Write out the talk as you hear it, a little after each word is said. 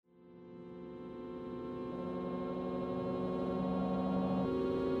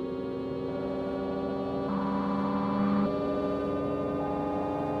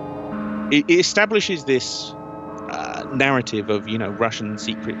it establishes this narrative of, Russian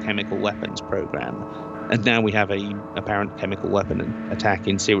secret chemical weapons program, and now we have a apparent chemical weapon attack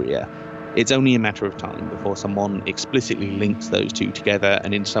in Syria. It's only a matter of time before someone explicitly links those two together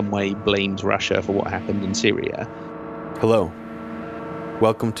and in some way blames Russia for what happened in Syria. Hello.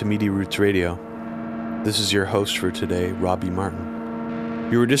 Welcome to Media Roots Radio. This is your host for today, Robbie Martin.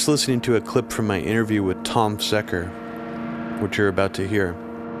 You were just listening to a clip from my interview with Tom Secker, which you're about to hear.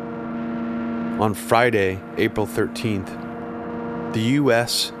 On Friday, April 13th, the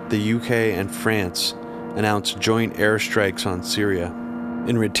US, the UK, and France announced joint airstrikes on Syria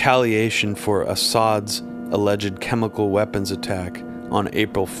in retaliation for Assad's alleged chemical weapons attack on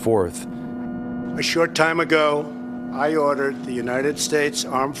April 4th. A short time ago, I ordered the United States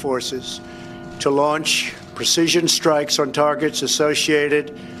Armed Forces to launch precision strikes on targets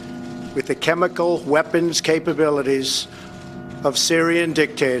associated with the chemical weapons capabilities of Syrian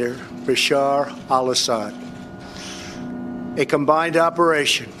dictator Bashar al-Assad. A combined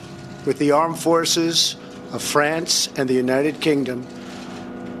operation with the armed forces of France and the United Kingdom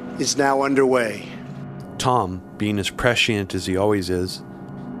is now underway. Tom, being as prescient as he always is,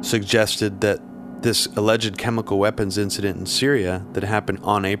 suggested that this alleged chemical weapons incident in Syria that happened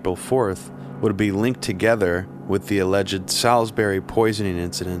on April 4th would be linked together with the alleged Salisbury poisoning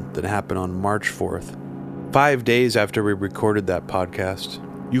incident that happened on March 4th. 5 days after we recorded that podcast,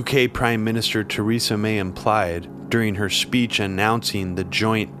 UK Prime Minister Theresa May implied during her speech announcing the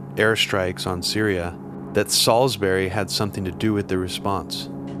joint airstrikes on Syria that Salisbury had something to do with the response.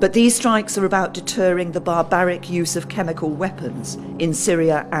 But these strikes are about deterring the barbaric use of chemical weapons in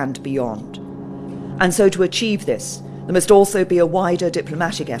Syria and beyond. And so to achieve this, there must also be a wider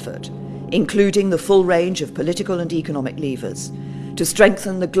diplomatic effort, including the full range of political and economic levers, to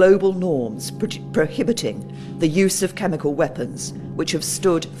strengthen the global norms prohibiting the use of chemical weapons, which have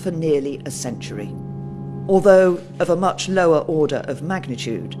stood for nearly a century. Although of a much lower order of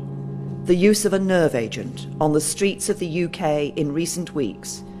magnitude, the use of a nerve agent on the streets of the UK in recent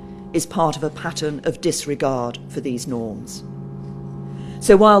weeks is part of a pattern of disregard for these norms.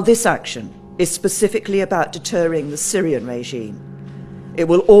 So while this action is specifically about deterring the Syrian regime, it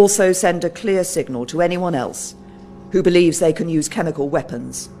will also send a clear signal to anyone else who believes they can use chemical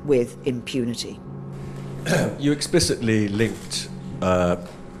weapons with impunity. You explicitly linked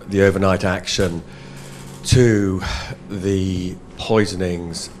the overnight action to the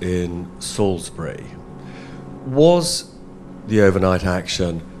poisonings in Salisbury. Was the overnight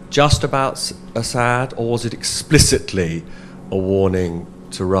action just about Assad, or was it explicitly a warning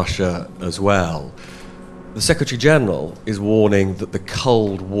to Russia as well? The Secretary General is warning that the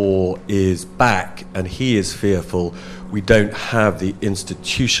Cold War is back, and he is fearful we don't have the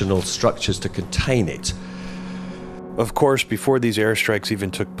institutional structures to contain it. Of course, before these airstrikes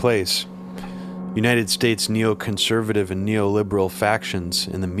even took place, United States neoconservative and neoliberal factions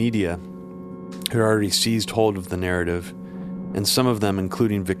in the media had already seized hold of the narrative, and some of them,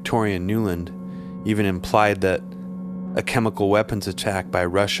 including Victoria Nuland, even implied that a chemical weapons attack by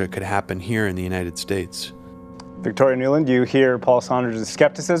Russia could happen here in the United States. Victoria Nuland, you hear Paul Saunders'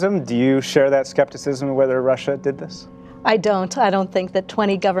 skepticism. Do you share that skepticism whether Russia did this? I don't. I don't think that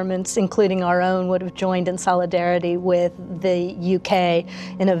 20 governments, including our own, would have joined in solidarity with the UK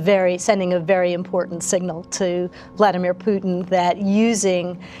in sending a very important signal to Vladimir Putin that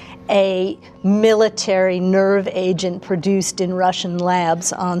using a military nerve agent produced in Russian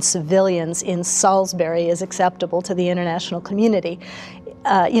labs on civilians in Salisbury is acceptable to the international community.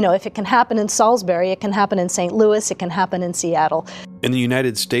 If it can happen in Salisbury, it can happen in St. Louis, it can happen in Seattle. In the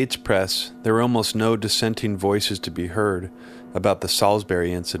United States press, there were almost no dissenting voices to be heard about the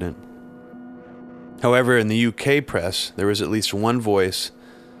Salisbury incident. However, in the UK press, there was at least one voice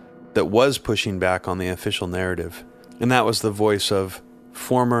that was pushing back on the official narrative, and that was the voice of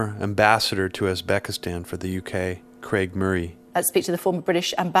former ambassador to Uzbekistan for the UK, Craig Murray. Let's speak to the former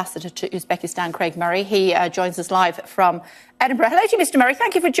British ambassador to Uzbekistan, Craig Murray. He joins us live from Edinburgh. Hello to you, Mr. Murray.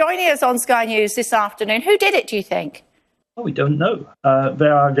 Thank you for joining us on Sky News this afternoon. Who did it, do you think? Well, we don't know.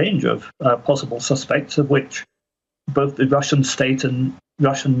 There are a range of possible suspects, of which both the Russian state and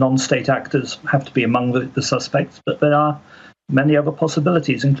Russian non-state actors have to be among the suspects. But there are many other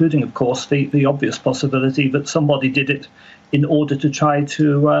possibilities, including, of course, the obvious possibility that somebody did it in order to try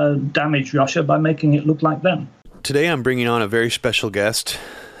to damage Russia by making it look like them. Today I'm bringing on a very special guest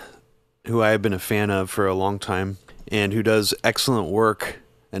who I have been a fan of for a long time and who does excellent work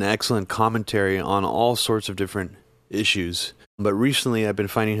and excellent commentary on all sorts of different issues. But recently I've been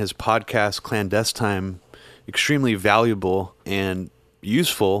finding his podcast, Clandestine, extremely valuable and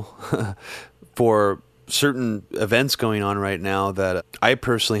useful for certain events going on right now that I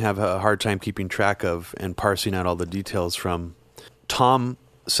personally have a hard time keeping track of and parsing out all the details from. Tom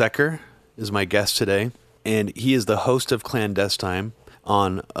Secker is my guest today, and he is the host of Clandestine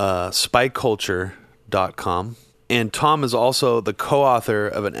on spyculture.com. And Tom is also the co-author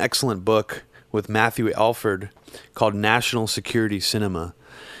of an excellent book with Matthew Alford called National Security Cinema.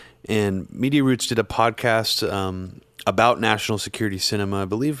 And Media Roots did a podcast about National Security Cinema, I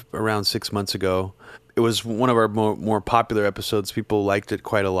believe around 6 months ago. It was one of our more popular episodes. People liked it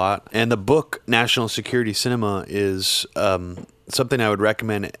quite a lot. And the book, National Security Cinema, is something I would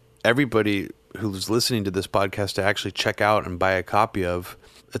recommend everybody who's listening to this podcast to actually check out and buy a copy of.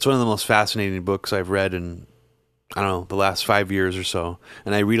 It's one of the most fascinating books I've read in, I don't know, the last 5 years or so.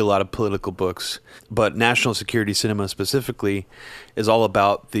 And I read a lot of political books. But National Security Cinema specifically is all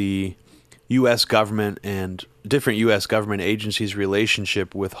about the U.S. government and different U.S. government agencies'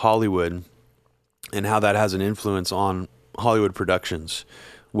 relationship with Hollywood and how that has an influence on Hollywood productions.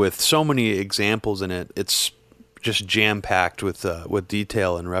 With so many examples in it, it's just jam-packed with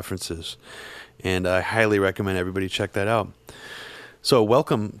detail and references. And I highly recommend everybody check that out. So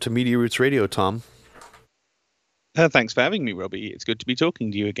welcome to Media Roots Radio, Tom. Thanks for having me, Robbie. It's good to be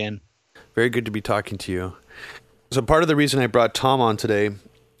talking to you again. Very good to be talking to you. So part of the reason I brought Tom on today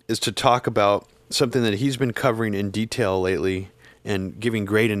is to talk about something that he's been covering in detail lately and giving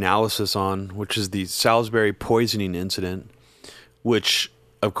great analysis on, which is the Salisbury poisoning incident, which,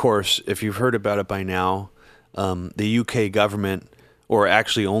 of course, if you've heard about it by now, the UK government, or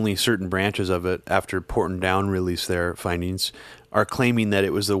actually only certain branches of it after Porton Down released their findings, are claiming that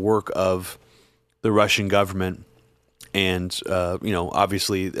it was the work of the Russian government. And,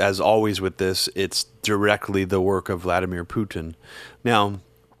 obviously, as always with this, it's directly the work of Vladimir Putin. Now,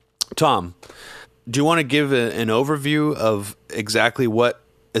 Tom, do you want to give an overview of exactly what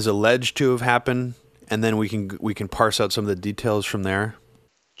is alleged to have happened, and then we can parse out some of the details from there?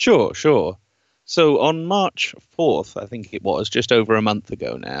 Sure. So on March 4th, I think it was, just over a month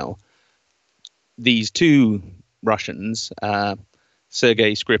ago now, these two Russians,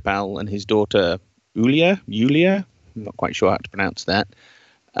 Sergei Skripal and his daughter Yulia, I'm not quite sure how to pronounce that,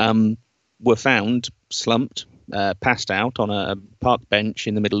 were found slumped, passed out on a park bench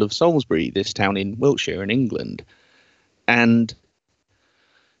in the middle of Salisbury, this town in Wiltshire in England. And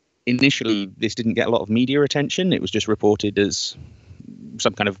initially, this didn't get a lot of media attention. It was just reported as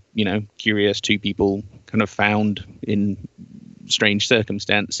some kind of, curious two people kind of found in strange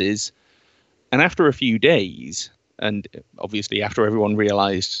circumstances. And after a few days, and obviously after everyone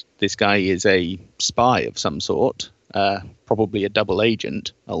realized this guy is a spy of some sort, probably a double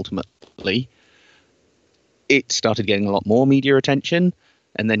agent, ultimately, it started getting a lot more media attention.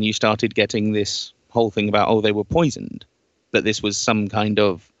 And then you started getting this whole thing about, they were poisoned, that this was some kind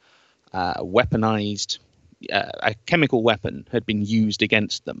of weaponized, a chemical weapon had been used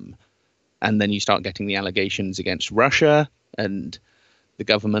against them. And then you start getting the allegations against Russia and the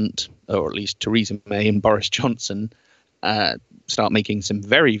government, or at least Theresa May and Boris Johnson, start making some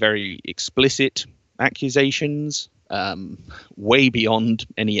very, very explicit accusations, way beyond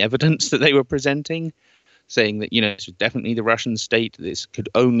any evidence that they were presenting, saying that, this was definitely the Russian state. This could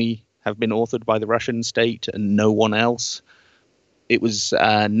only have been authored by the Russian state and no one else. It was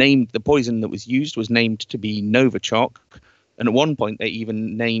named, the poison that was used was named to be Novichok. And at one point, they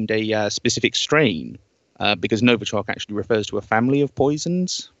even named a specific strain, because Novichok actually refers to a family of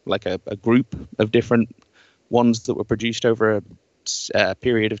poisons, like a group of different ones that were produced over a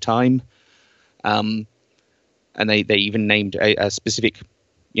period of time. And they even named a specific,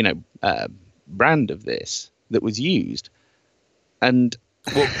 brand of this that was used. And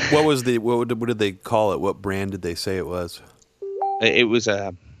what did they call it? What brand did they say it was? It was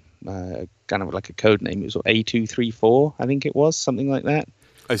a kind of like a code name. It was A234, I think it was, something like that.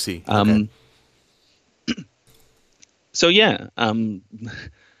 I see. Okay. So yeah,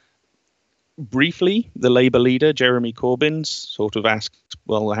 briefly, the Labour leader, Jeremy Corbyn, sort of asked,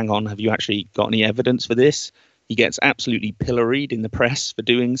 well, hang on, have you actually got any evidence for this? He gets absolutely pilloried in the press for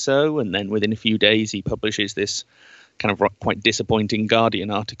doing so, and then within a few days he publishes this kind of quite disappointing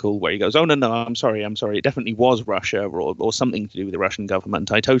Guardian article where he goes, oh, no, I'm sorry, it definitely was Russia or something to do with the Russian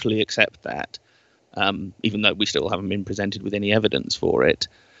government. I totally accept that, even though we still haven't been presented with any evidence for it.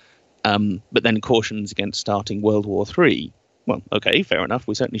 But then cautions against starting World War III. Well, okay, fair enough.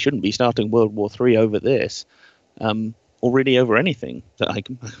 We certainly shouldn't be starting World War III over this, or really over anything. I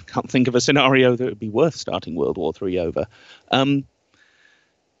can't think of a scenario that would be worth starting World War III over.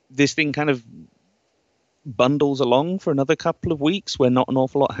 This thing kind of bundles along for another couple of weeks where not an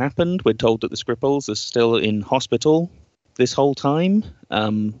awful lot happened. We're told that the Skripals are still in hospital this whole time.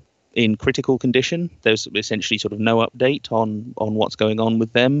 in critical condition. There's essentially sort of no update on what's going on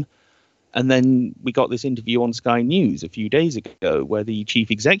with them. And then we got this interview on Sky News a few days ago where the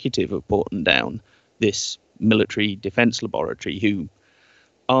chief executive of Porton Down, this military defense laboratory, who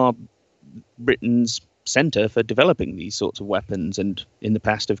are Britain's center for developing these sorts of weapons and in the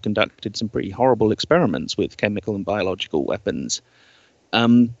past have conducted some pretty horrible experiments with chemical and biological weapons.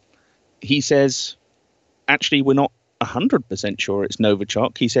 He says, actually, we're not 100% sure it's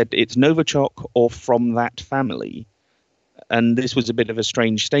Novichok. He said it's Novichok or from that family. And this was a bit of a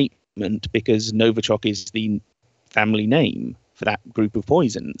strange statement because Novichok is the family name for that group of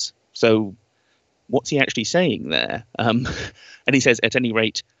poisons. So what's he actually saying there? And he says, at any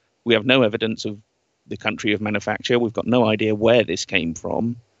rate, we have no evidence of the country of manufacture. We've got no idea where this came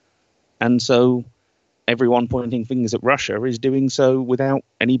from. And so everyone pointing fingers at Russia is doing so without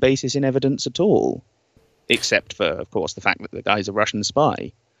any basis in evidence at all, except for, of course, the fact that the guy's a Russian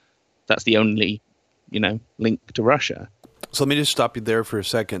spy. That's the only, link to Russia. So let me just stop you there for a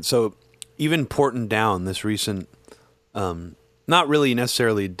second. So even Porton Down, this recent, not really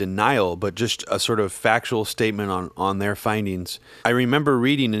necessarily denial, but just a sort of factual statement on their findings. I remember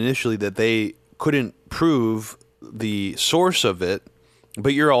reading initially that they couldn't prove the source of it,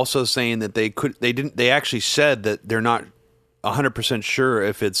 but you're also saying that they actually said that they're not 100% sure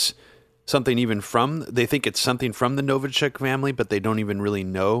if it's something they think it's something from the Novichok family, but they don't even really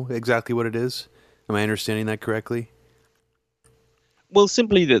know exactly what it is. Am I understanding that correctly? Well,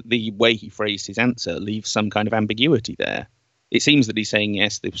 simply that the way he phrased his answer leaves some kind of ambiguity there. It seems that he's saying,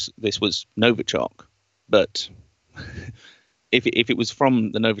 yes, this was Novichok, but if it was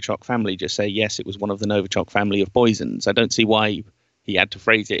from the Novichok family, just say, yes, it was one of the Novichok family of poisons. I don't see why he had to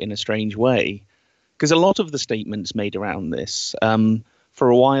phrase it in a strange way. Because a lot of the statements made around this, for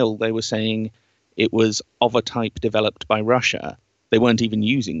a while they were saying it was of a type developed by Russia. They weren't even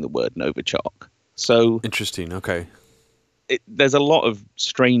using the word Novichok. So interesting, okay. There's a lot of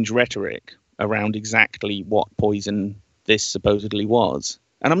strange rhetoric around exactly what poison this supposedly was.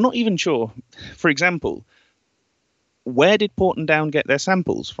 And I'm not even sure, for example, where did Porton Down get their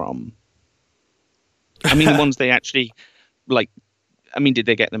samples from? I mean, the ones they actually, did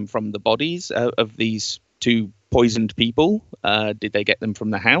they get them from the bodies of these two poisoned people? Did they get them from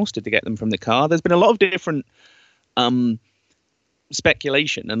the house? Did they get them from the car? There's been a lot of different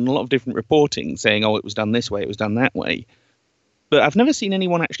speculation and a lot of different reporting saying, oh, it was done this way, it was done that way. But I've never seen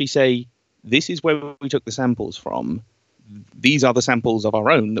anyone actually say, this is where we took the samples from. These are the samples of our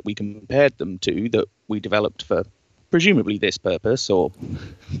own that we compared them to, that we developed for presumably this purpose or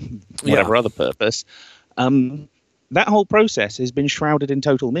whatever other purpose. That whole process has been shrouded in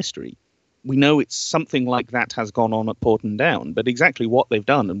total mystery. We know it's something like that has gone on at Porton Down, but exactly what they've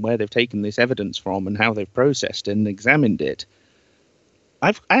done and where they've taken this evidence from and how they've processed and examined it,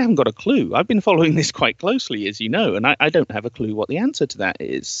 I haven't got a clue. I've been following this quite closely, as you know, and I don't have a clue what the answer to that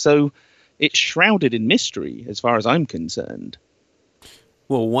is. So it's shrouded in mystery as far as I'm concerned.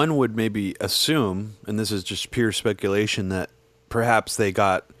 Well, one would maybe assume, and this is just pure speculation, that perhaps they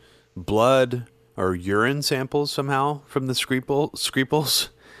got blood or urine samples somehow from the Skripals,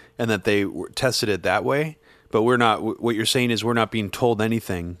 and that they tested it that way. But we're not. What you're saying is we're not being told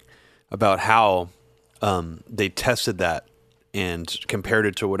anything about how they tested that and compared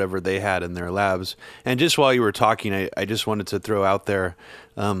it to whatever they had in their labs. And just while you were talking, I just wanted to throw out there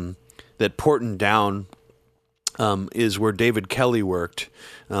that Porton Down is where David Kelly worked.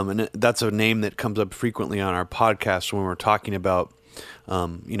 And that's a name that comes up frequently on our podcast when we're talking about,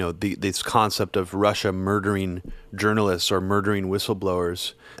 this concept of Russia murdering journalists or murdering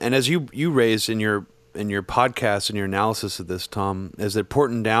whistleblowers. And as you raised in your podcast and your analysis of this, Tom, is that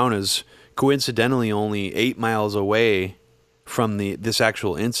Porton Down is coincidentally only 8 miles away from this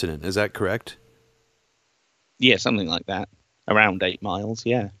actual incident. Is that correct? Yeah, something like that. Around 8 miles,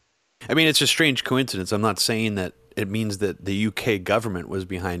 yeah. I mean, it's a strange coincidence. I'm not saying that it means that the UK government was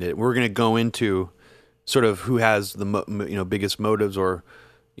behind it. We're going to go into sort of who has the biggest motives, or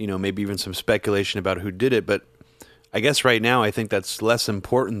maybe even some speculation about who did it. But I guess right now I think that's less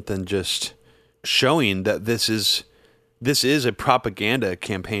important than just showing that this is a propaganda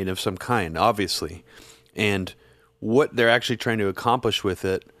campaign of some kind, obviously, and what they're actually trying to accomplish with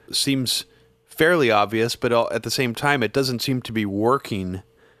it seems fairly obvious, but at the same time, it doesn't seem to be working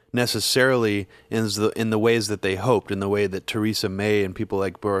necessarily in the ways that they hoped, in the way that Theresa May and people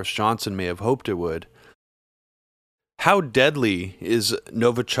like Boris Johnson may have hoped it would. How deadly is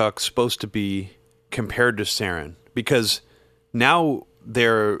Novichok supposed to be compared to sarin? Because now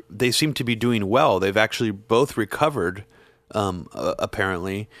they seem to be doing well. They've actually both recovered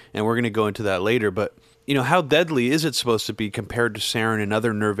apparently, and we're going to go into that later. But, how deadly is it supposed to be compared to sarin and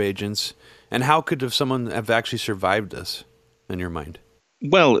other nerve agents? And how could someone have actually survived this, in your mind?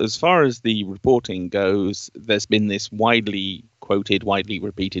 Well, as far as the reporting goes, there's been this widely quoted, widely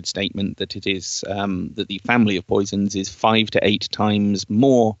repeated statement that it is that the family of poisons is 5 to 8 times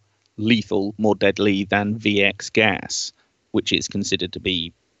more lethal, more deadly than VX gas, which is considered to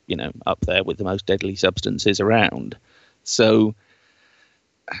be, up there with the most deadly substances around. So,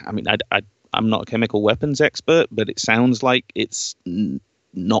 I mean, I'm not a chemical weapons expert, but it sounds like it's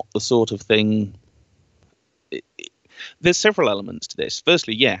not the sort of thing. There's several elements to this.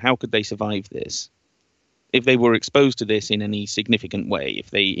 Firstly, how could they survive this? If they were exposed to this in any significant way,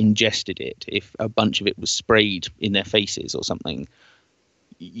 if they ingested it, if a bunch of it was sprayed in their faces or something,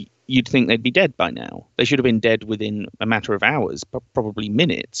 you'd think they'd be dead by now. They should have been dead within a matter of hours, probably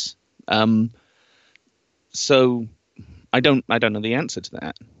minutes. So I don't know the answer to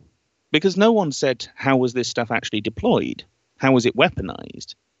that, because no one said how was this stuff actually deployed, how was it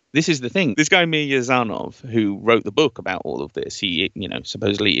weaponized. This is the thing. This guy, Mir Yazanov, who wrote the book about all of this, he,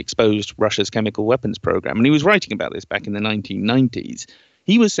 supposedly exposed Russia's chemical weapons program. And he was writing about this back in the 1990s.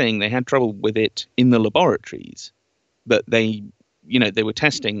 He was saying they had trouble with it in the laboratories, but they were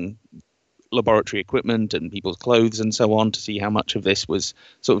testing laboratory equipment and people's clothes and so on to see how much of this was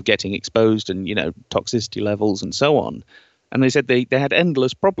sort of getting exposed and, toxicity levels and so on. And they said they had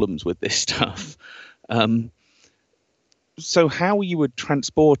endless problems with this stuff. So how you would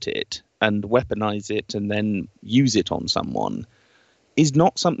transport it and weaponize it and then use it on someone is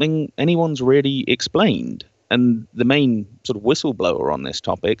not something anyone's really explained. And the main sort of whistleblower on this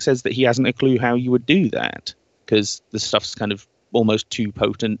topic says that he hasn't a clue how you would do that, because the stuff's kind of almost too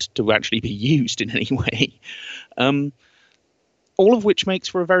potent to actually be used in any way. All of which makes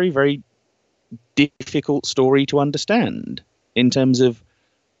for a very, very difficult story to understand in terms of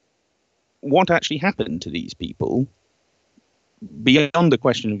what actually happened to these people. Beyond the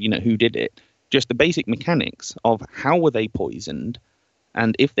question of, who did it, just the basic mechanics of how were they poisoned,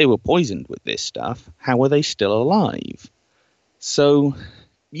 and if they were poisoned with this stuff, how were they still alive? So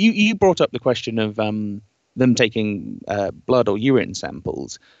you brought up the question of them taking blood or urine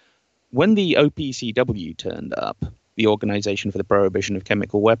samples. When the OPCW turned up, the Organization for the Prohibition of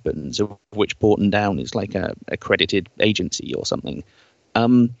Chemical Weapons, of which Porton Down is like a accredited agency or something,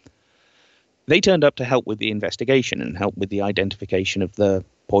 they turned up to help with the investigation and help with the identification of the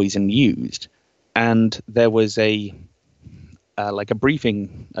poison used. And there was a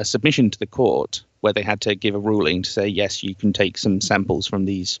briefing, a submission to the court where they had to give a ruling to say, yes, you can take some samples from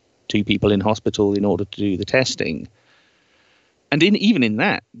these 2 people in hospital in order to do the testing. And even in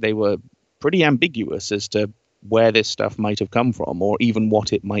that, they were pretty ambiguous as to where this stuff might have come from or even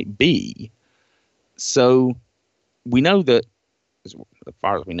what it might be. So we know that, as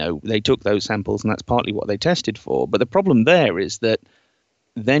far as we know, they took those samples and that's partly what they tested for. But the problem there is that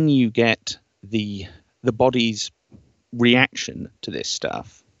then you get the body's reaction to this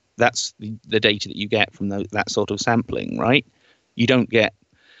stuff. That's the data that you get from that sort of sampling, right? You don't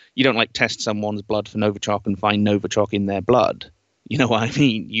like test someone's blood for Novichok and find Novichok in their blood. You know what I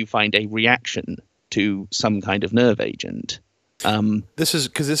mean? You find a reaction to some kind of nerve agent. This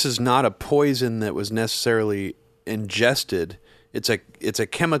is not a poison that was necessarily ingested. It's a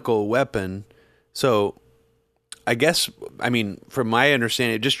chemical weapon. So I guess, from my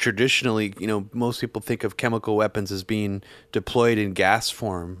understanding, just traditionally, most people think of chemical weapons as being deployed in gas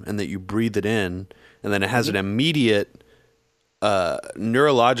form and that you breathe it in and then it has an immediate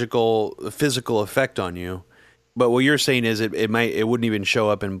neurological, physical effect on you. But what you're saying is it wouldn't even show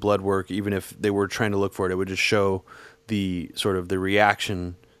up in blood work, even if they were trying to look for it. It would just show the sort of the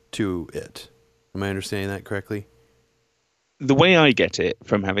reaction to it. Am I understanding that correctly? The way I get it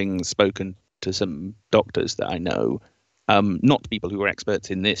from having spoken to some doctors that I know, not people who are experts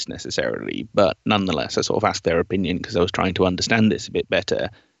in this necessarily, but nonetheless, I sort of asked their opinion because I was trying to understand this a bit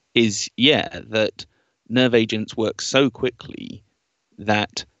better, is, that nerve agents work so quickly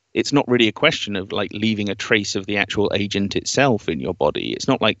that it's not really a question of like leaving a trace of the actual agent itself in your body. It's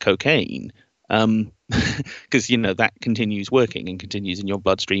not like cocaine, because, that continues working and continues in your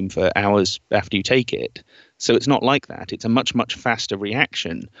bloodstream for hours after you take it. So it's not like that. It's a much, much faster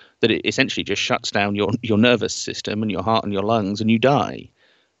reaction that it essentially just shuts down your nervous system and your heart and your lungs and you die.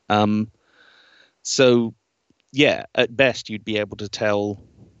 So, at best, you'd be able to tell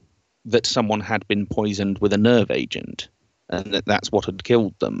that someone had been poisoned with a nerve agent and that's what had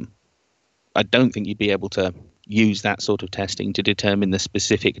killed them. I don't think you'd be able to use that sort of testing to determine the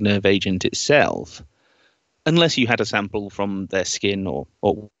specific nerve agent itself, unless you had a sample from their skin or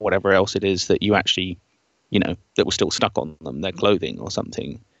whatever else it is that you actually that were still stuck on them, their clothing or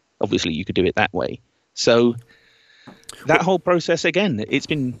something. Obviously, you could do it that way. So that whole process, again, it's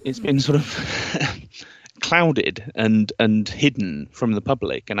been sort of clouded and hidden from the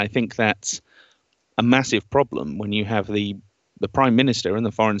public, and I think that's a massive problem when you have the Prime Minister and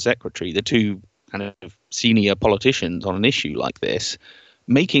the Foreign Secretary, the two kind of senior politicians on an issue like this,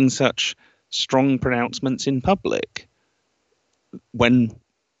 making such strong pronouncements in public when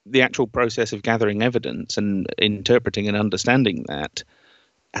the actual process of gathering evidence and interpreting and understanding that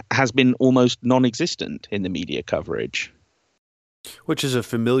has been almost non-existent in the media coverage. Which is a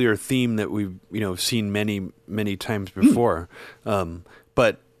familiar theme that we've seen many, many times before.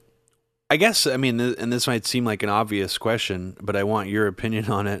 But I guess, and this might seem like an obvious question, but I want your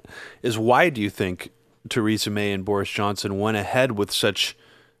opinion on it, is why do you think Theresa May and Boris Johnson went ahead with such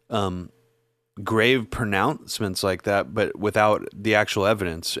grave pronouncements like that, but without the actual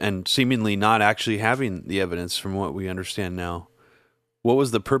evidence, and seemingly not actually having the evidence from what we understand now? What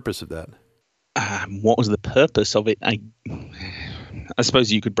was the purpose of that? What was the purpose of it? I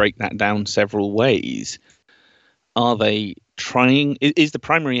suppose you could break that down several ways. Are they trying? Is the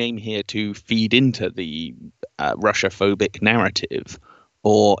primary aim here to feed into the Russia-phobic narrative,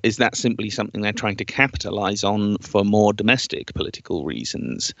 or is that simply something they're trying to capitalize on for more domestic political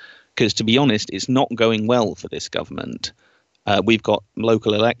reasons? Because to be honest, it's not going well for this government. We've got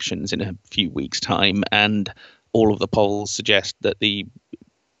local elections in a few weeks' time, and all of the polls suggest that the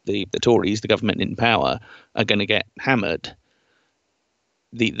Tories, the government in power, are going to get hammered.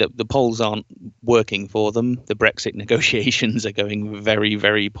 The polls aren't working for them. The Brexit negotiations are going very,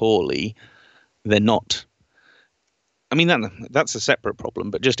 very poorly. They're not. That's a separate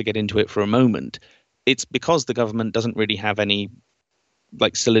problem, but just to get into it for a moment, it's because the government doesn't really have any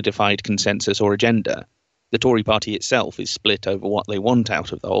solidified consensus or agenda. The Tory party itself is split over what they want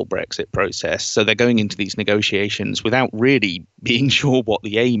out of the whole Brexit process. So they're going into these negotiations without really being sure what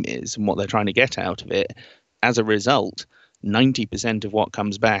the aim is and what they're trying to get out of it. As a result, 90% of what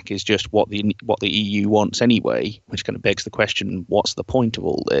comes back is just what the EU wants anyway, which kind of begs the question, what's the point of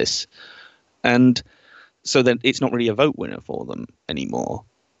all this? And so then it's not really a vote winner for them anymore.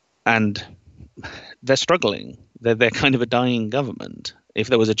 And they're struggling. They're kind of a dying government. If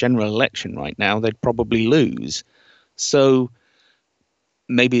there was a general election right now, they'd probably lose. So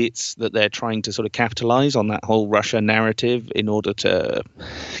maybe it's that they're trying to sort of capitalize on that whole Russia narrative in order to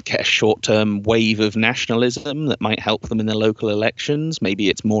get a short-term wave of nationalism that might help them in the local elections. Maybe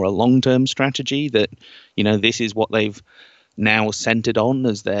it's more a long-term strategy that, this is what they've now centered on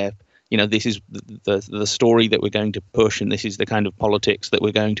as their, this is the story that we're going to push, and this is the kind of politics that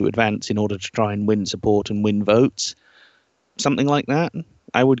we're going to advance in order to try and win support and win votes. Something like that,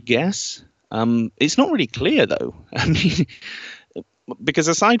 I would guess. It's not really clear, though. Because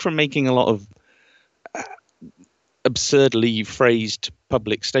aside from making a lot of absurdly phrased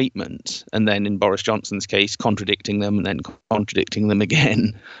public statements, and then in Boris Johnson's case, contradicting them and then contradicting them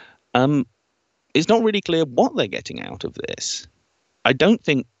again, it's not really clear what they're getting out of this. I don't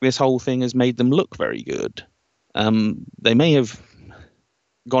think this whole thing has made them look very good. They may have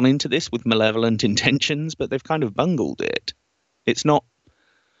gone into this with malevolent intentions, but they've kind of bungled it. It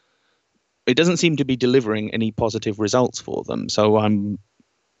doesn't seem to be delivering any positive results for them. So I'm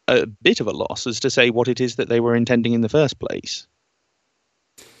a bit of a loss as to say what it is that they were intending in the first place.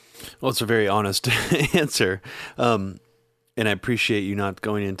 Well, it's a very honest answer. And I appreciate you not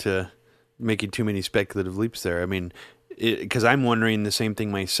going into making too many speculative leaps there. Because I'm wondering the same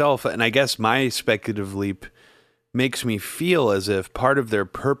thing myself. And I guess my speculative leap makes me feel as if part of their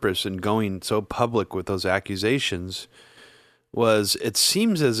purpose in going so public with those accusations was, it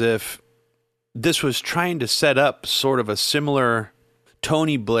seems as if this was trying to set up sort of a similar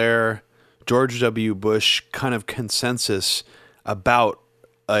Tony Blair, George W. Bush kind of consensus about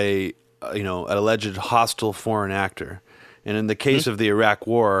an alleged hostile foreign actor. And in the case of the Iraq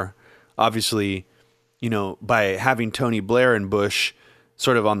War, obviously, by having Tony Blair and Bush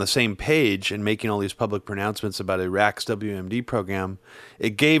sort of on the same page and making all these public pronouncements about Iraq's WMD program,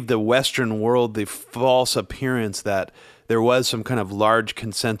 it gave the Western world the false appearance that there was some kind of large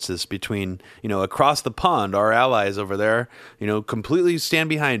consensus between, across the pond, our allies over there, completely stand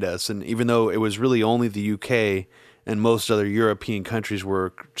behind us. And even though it was really only the UK and most other European countries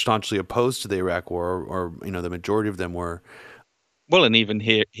were staunchly opposed to the Iraq War, or the majority of them were. Well, and even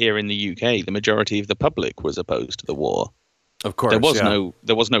here in the UK, the majority of the public was opposed to the war. Of course,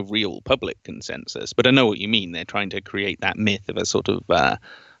 there was no real public consensus. But I know what you mean. They're trying to create that myth of a sort of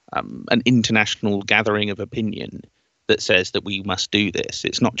an international gathering of opinion that says that we must do this.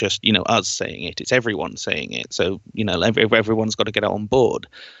 It's not just, us saying it, it's everyone saying it. So, everyone's got to get on board.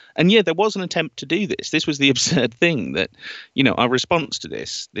 And yeah, there was an attempt to do this. This was the absurd thing that, our response to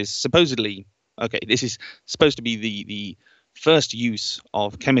this supposedly, this is supposed to be the first use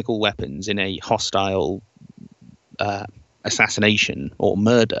of chemical weapons in a hostile assassination or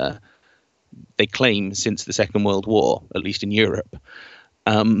murder, they claim, since the Second World War, at least in Europe.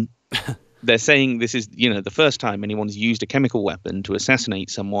 They're saying this is, the first time anyone's used a chemical weapon to assassinate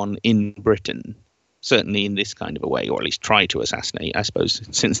someone in Britain, certainly in this kind of a way, or at least try to assassinate, I suppose,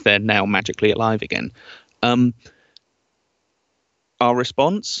 since they're now magically alive again. Our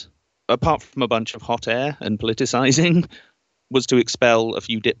response, apart from a bunch of hot air and politicizing, was to expel a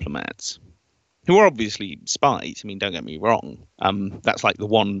few diplomats who are obviously spies. I mean, don't get me wrong. That's like the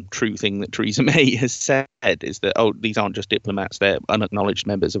one true thing that Theresa May has said, is that, these aren't just diplomats, they're unacknowledged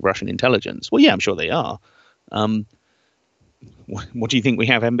members of Russian intelligence. Well, yeah, I'm sure they are. What do you think we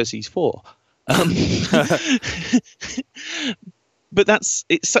have embassies for? But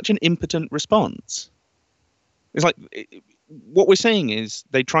it's such an impotent response. It's like, what we're saying is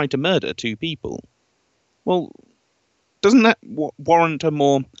they tried to murder 2 people. Well, doesn't that warrant a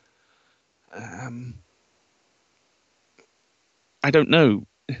more, I don't know,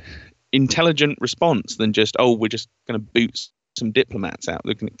 intelligent response than just, we're just going to boot some diplomats out,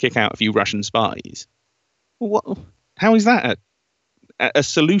 they're going to kick out a few Russian spies? Well, how is that a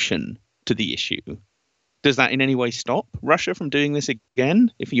solution to the issue? Does that in any way stop Russia from doing this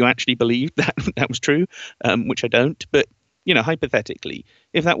again, if you actually believed that was true, which I don't? But, hypothetically,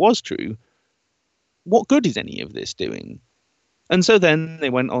 if that was true, what good is any of this doing? And so then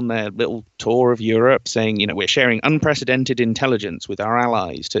they went on their little tour of Europe saying, we're sharing unprecedented intelligence with our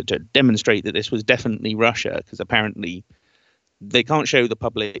allies to demonstrate that this was definitely Russia, because apparently they can't show the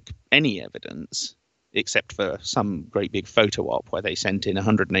public any evidence except for some great big photo op where they sent in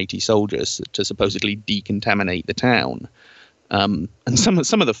 180 soldiers to supposedly decontaminate the town. And some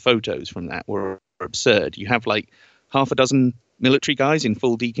of the photos from that were absurd. You have like half a dozen military guys in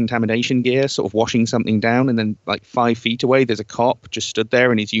full decontamination gear sort of washing something down, and then like 5 feet away there's a cop just stood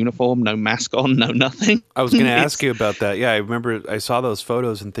there in his uniform, no mask on, no nothing. I was going to ask you about that. Yeah, I remember I saw those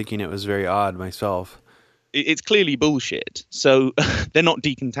photos and thinking it was very odd myself. It's clearly bullshit. So they're not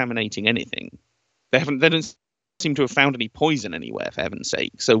decontaminating anything. They don't seem to have found any poison anywhere, for heaven's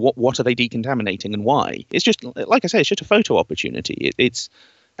sake. So what are they decontaminating and why? It's just, like I say, it's just a photo opportunity. It's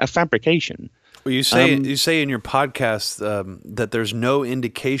a fabrication. Well, you say in your podcast that there's no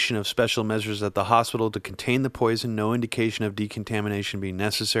indication of special measures at the hospital to contain the poison, no indication of decontamination being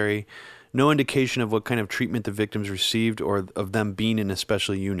necessary, no indication of what kind of treatment the victims received or of them being in a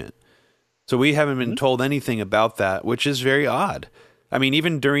special unit. So we haven't been told anything about that, which is very odd. I mean,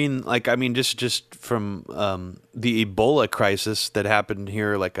 even during, just from the Ebola crisis that happened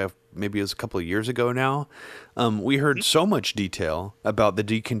here, maybe it was a couple of years ago now, we heard so much detail about the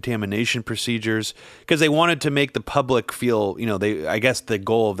decontamination procedures because they wanted to make the public feel, I guess the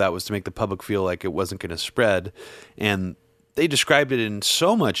goal of that was to make the public feel like it wasn't going to spread. And they described it in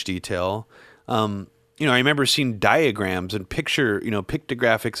so much detail. I remember seeing diagrams and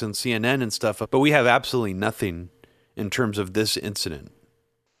pictographics on CNN and stuff, but we have absolutely nothing in terms of this incident.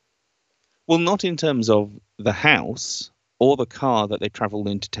 Well, not in terms of the house or the car that they traveled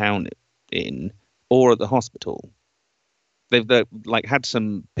into town in or at the hospital. They've had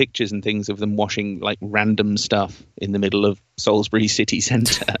some pictures and things of them washing random stuff in the middle of Salisbury city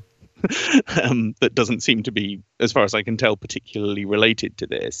centre that doesn't seem to be, as far as I can tell, particularly related to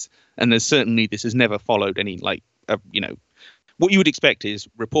this. And this has never followed any what you would expect is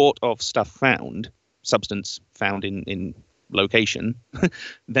report of stuff found, substance found in location,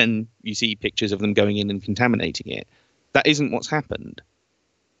 then you see pictures of them going in and contaminating it. That isn't what's happened.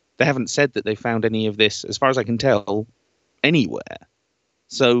 They haven't said that they found any of this, as far as I can tell, anywhere.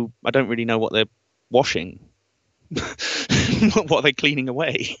 So I don't really know what they're washing. What are they cleaning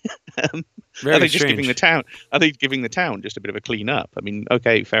away? Are they just giving the town? Are they giving the town just a bit of a clean up? I mean,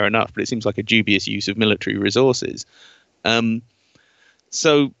 okay, fair enough, but it seems like a dubious use of military resources.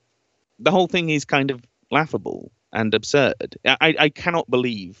 So the whole thing is kind of laughable and absurd. I cannot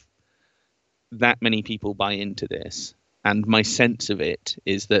believe that many people buy into this, and my sense of it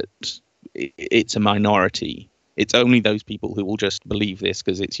is that it's a minority. It's only those people who will just believe this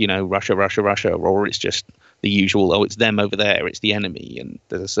because it's, Russia, or it's just the usual, it's them over there, it's the enemy. And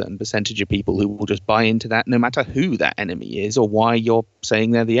there's a certain percentage of people who will just buy into that no matter who that enemy is or why you're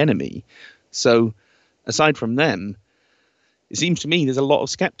saying they're the enemy. So aside from them, it seems to me there's a lot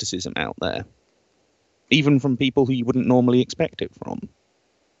of skepticism out there, even from people who you wouldn't normally expect it from.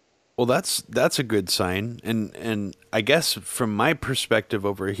 Well, that's a good sign, and I guess from my perspective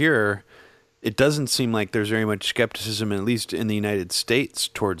over here, it doesn't seem like there's very much skepticism, at least in the United States,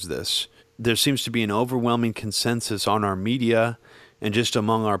 towards this. There seems to be an overwhelming consensus on our media and just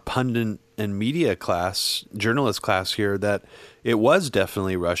among our pundit and media class, journalist class here, that it was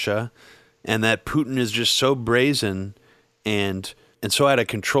definitely Russia, and that Putin is just so brazen and so out of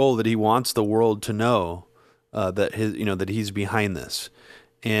control that he wants the world to know that that he's behind this.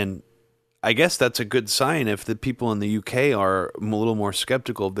 And I guess that's a good sign if the people in the UK are a little more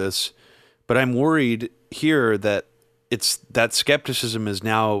skeptical of this. But I'm worried here that that skepticism is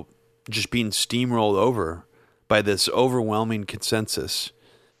now just being steamrolled over by this overwhelming consensus.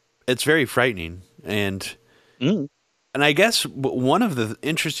 It's very frightening. And I guess one of the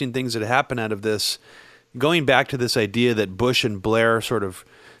interesting things that happened out of this, going back to this idea that Bush and Blair sort of,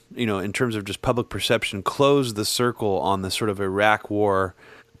 in terms of just public perception, closed the circle on the sort of Iraq war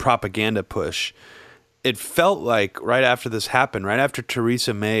propaganda push. It felt like right after this happened, right after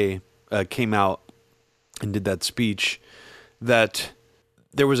Theresa May came out and did that speech, that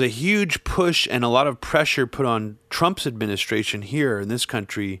there was a huge push and a lot of pressure put on Trump's administration here in this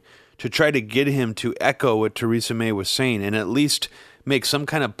country to try to get him to echo what Theresa May was saying and at least make some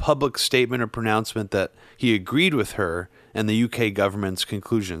kind of public statement or pronouncement that he agreed with her and the UK government's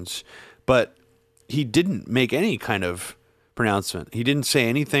conclusions. But he didn't make any kind of pronouncement. He didn't say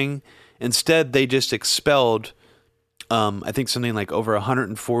anything. Instead, they just expelled, I think something like over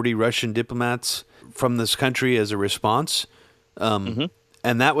 140 Russian diplomats from this country as a response.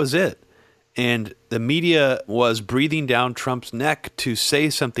 And that was it. And the media was breathing down Trump's neck to say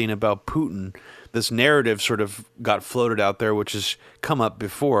something about Putin. This narrative sort of got floated out there, which has come up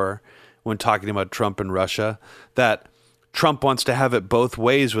before when talking about Trump and Russia, that Trump wants to have it both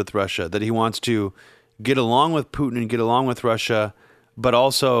ways with Russia, that he wants to get along with Putin and get along with Russia, but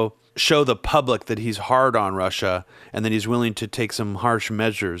also show the public that he's hard on Russia and that he's willing to take some harsh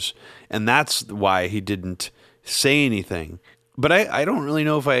measures. And that's why he didn't say anything. But I don't really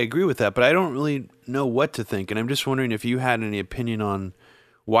know if I agree with that, but I don't really know what to think. And I'm just wondering if you had any opinion on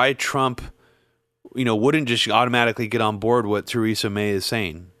why Trump, wouldn't just automatically get on board what Theresa May is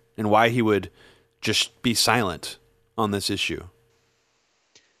saying and why he would just be silent on this issue.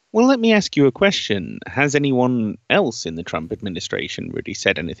 Well, let me ask you a question. Has anyone else in the Trump administration really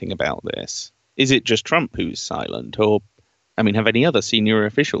said anything about this? Is it just Trump who's silent? Or, have any other senior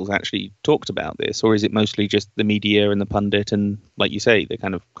officials actually talked about this? Or is it mostly just the media and the pundit and, like you say, the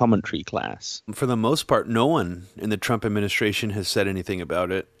kind of commentary class? For the most part, no one in the Trump administration has said anything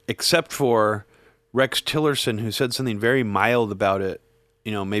about it, except for Rex Tillerson, who said something very mild about it,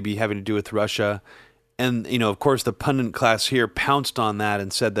 maybe having to do with Russia. And, of course, the pundit class here pounced on that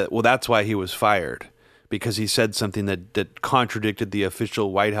and said that, well, that's why he was fired, because he said something that contradicted the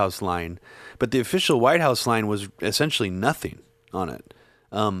official White House line. But the official White House line was essentially nothing on it.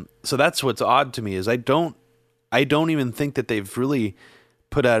 So that's what's odd to me is I don't even think that they've really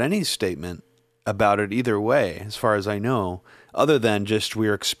put out any statement about it either way, as far as I know, other than just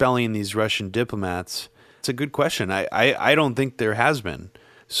we're expelling these Russian diplomats. It's a good question. I don't think there has been.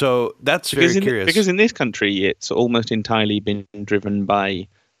 So that's very curious. Because in this country, it's almost entirely been driven by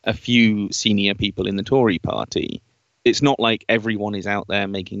a few senior people in the Tory party. It's not like everyone is out there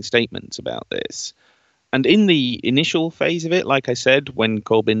making statements about this. And in the initial phase of it, like I said, when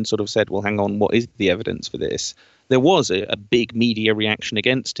Corbyn sort of said, well, hang on, what is the evidence for this? There was a big media reaction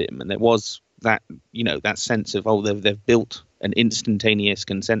against him. And there was that, that sense of, oh, they've built an instantaneous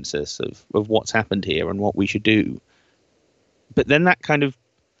consensus of what's happened here and what we should do. But then that kind of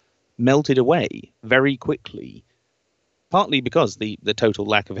melted away very quickly, partly because the total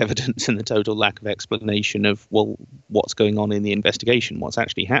lack of evidence and the total lack of explanation of, well, what's going on in the investigation, what's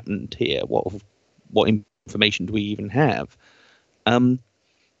actually happened here, what information do we even have? And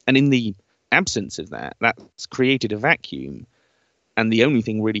in the absence of that, that's created a vacuum. And the only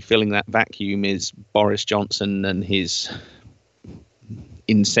thing really filling that vacuum is Boris Johnson and his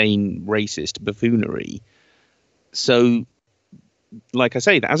insane racist buffoonery. So, like I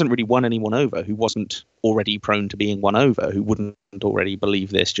say, that hasn't really won anyone over who wasn't already prone to being won over, who wouldn't already believe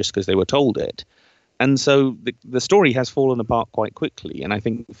this just because they were told it. And so the story has fallen apart quite quickly. And I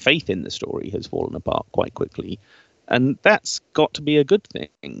think faith in the story has fallen apart quite quickly. And that's got to be a good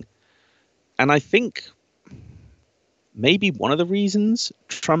thing. And I think maybe one of the reasons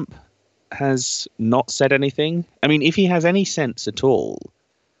Trump has not said anything, if he has any sense at all,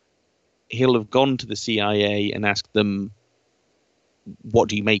 he'll have gone to the CIA and asked them, what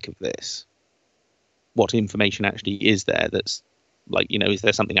do you make of this? What information actually is there that's like, is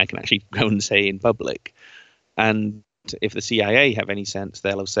there something I can actually go and say in public? And if the CIA have any sense,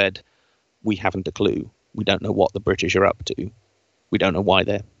 they'll have said, we haven't a clue. We don't know what the British are up to. We don't know why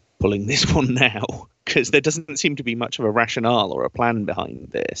they're pulling this one now, because there doesn't seem to be much of a rationale or a plan behind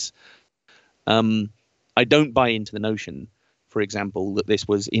this. I don't buy into the notion, for example, that this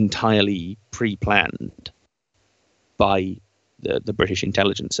was entirely pre-planned by the British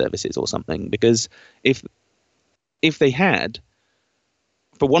intelligence services or something, because if they had,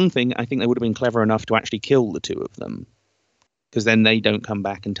 for one thing, I think they would have been clever enough to actually kill the two of them, because then they don't come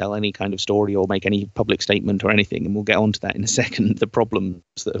back and tell any kind of story or make any public statement or anything, and we'll get onto that in a second, the problems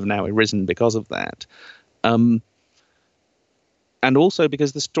that have now arisen because of that. And also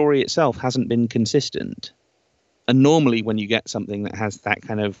because the story itself hasn't been consistent. And normally when you get something that has that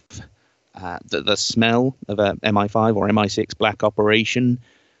kind of the smell of a MI5 or MI6 black operation,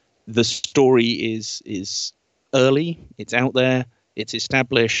 the story is early, it's out there, it's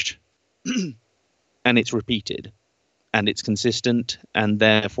established, and it's repeated, and it's consistent, and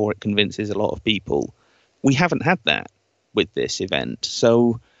therefore it convinces a lot of people. We haven't had that with this event.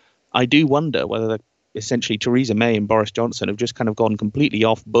 So I do wonder whether essentially Theresa May and Boris Johnson have just kind of gone completely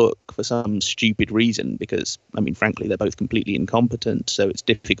off book for some stupid reason, because, I mean, frankly, they're both completely incompetent, so it's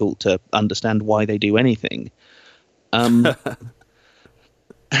difficult to understand why they do anything. And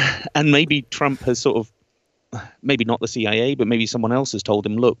maybe Trump has sort of, maybe not the CIA, but maybe someone else has told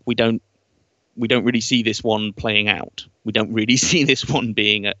him, look, we don't really see this one playing out. We don't really see this one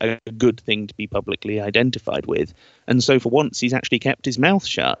being a good thing to be publicly identified with. And so for once, he's actually kept his mouth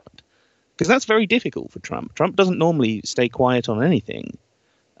shut. Because that's very difficult for Trump. Trump doesn't normally stay quiet on anything.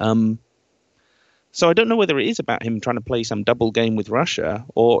 So I don't know whether it is about him trying to play some double game with Russia,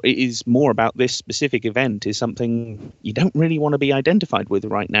 or it is more about this specific event is something you don't really want to be identified with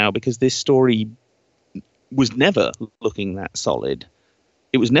right now, because this story was never looking that solid.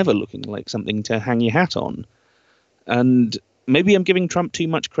 It was never looking like something to hang your hat on. And maybe I'm giving Trump too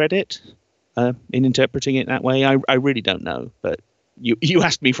much credit in interpreting it that way. I really don't know, but you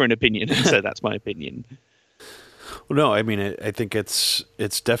asked me for an opinion, so that's my opinion. Well, no, I mean, I think it's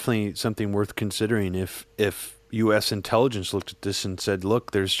definitely something worth considering. If U.S. intelligence looked at this and said,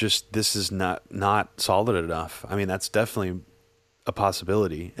 "Look, this is not solid enough." I mean, that's definitely a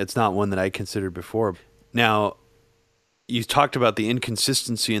possibility. It's not one that I considered before. Now, you talked about the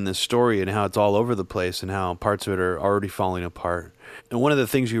inconsistency in this story and how it's all over the place and how parts of it are already falling apart. And one of the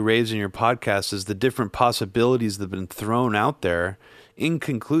things you raised in your podcast is the different possibilities that have been thrown out there,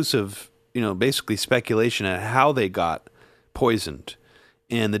 inconclusive, basically speculation at how they got poisoned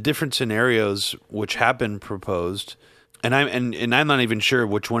and the different scenarios which have been proposed. And I'm not even sure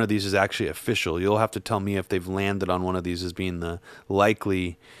which one of these is actually official. You'll have to tell me if they've landed on one of these as being the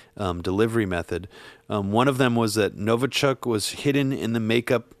likely delivery method. One of them was that Novichok was hidden in the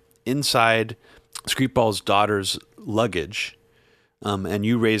makeup inside Skripal's daughter's luggage. And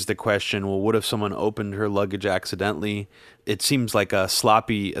you raised the question, well, what if someone opened her luggage accidentally? It seems like a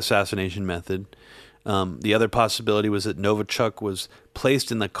sloppy assassination method. The other possibility was that Novichok was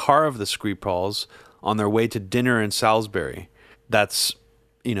placed in the car of the Skripals on their way to dinner in Salisbury. That's,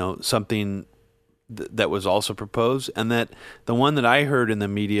 something that was also proposed. And that the one that I heard in the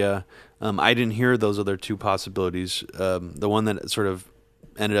media, I didn't hear those other two possibilities. The one that sort of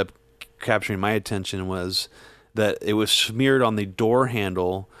ended up capturing my attention was that it was smeared on the door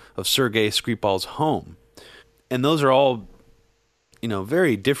handle of Sergei Skripal's home. And those are all,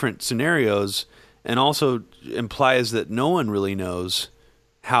 very different scenarios, and also implies that no one really knows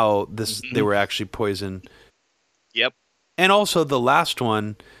how they were actually poisoned. Yep. And also the last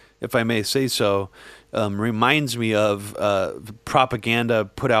one, if I may say so, reminds me of propaganda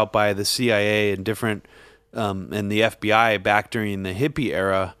put out by the CIA and different and the FBI back during the hippie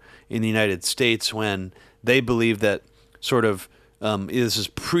era in the United States, when they believed that sort of this is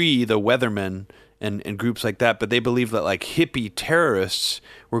pre the Weathermen and groups like that, but they believed that like hippie terrorists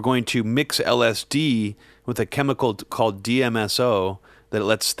were going to mix LSD with a chemical called DMSO that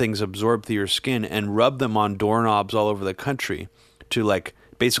lets things absorb through your skin and rub them on doorknobs all over the country to like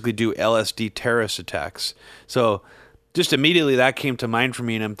basically do LSD terrorist attacks. So just immediately that came to mind for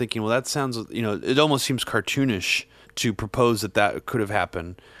me, and I'm thinking, well, that sounds, it almost seems cartoonish to propose that could have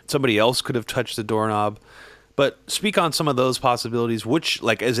happened. Somebody else could have touched the doorknob. But speak on some of those possibilities. Which,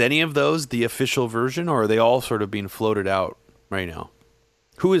 is any of those the official version, or are they all sort of being floated out right now?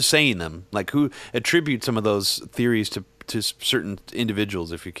 Who is saying them? Who attributes some of those theories to certain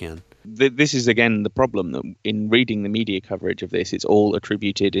individuals, if you can? This is, again, the problem, that in reading the media coverage of this, it's all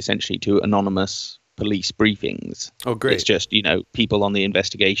attributed essentially to anonymous police briefings. Oh, great. It's just, people on the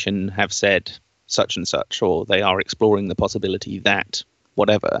investigation have said such and such, or they are exploring the possibility that,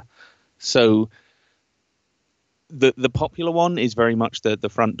 whatever. So The popular one is very much the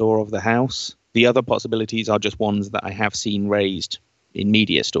front door of the house. The other possibilities are just ones that I have seen raised in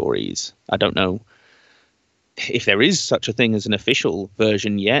media stories. I don't know if there is such a thing as an official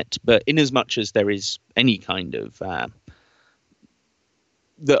version yet, but in as much as there is any kind of that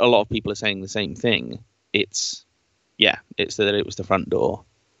a lot of people are saying the same thing, it's that it was the front door.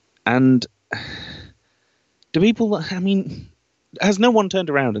 And do people, I mean, has no one turned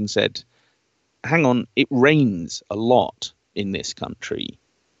around and said, hang on, it rains a lot in this country,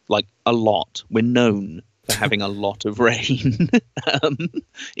 like a lot. We're known for having a lot of rain.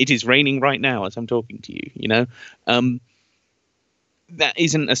 It is raining right now as I'm talking to you, you know. That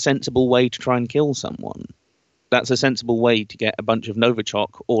isn't a sensible way to try and kill someone. That's a sensible way to get a bunch of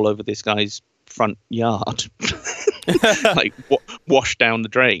Novichok all over this guy's front yard. Like wash down the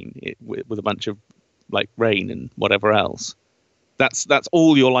drain with a bunch of like rain and whatever else. That's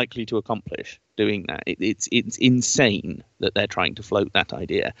all you're likely to accomplish doing that. It's insane that they're trying to float that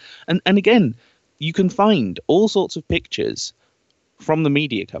idea. And again, you can find all sorts of pictures from the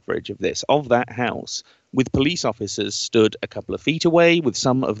media coverage of this, of that house, with police officers stood a couple of feet away, with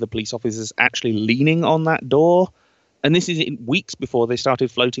some of the police officers actually leaning on that door. And this is in weeks before they started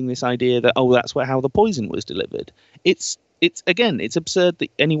floating this idea that, oh, that's how the poison was delivered. It's absurd that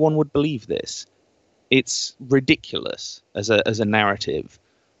anyone would believe this. It's ridiculous as a narrative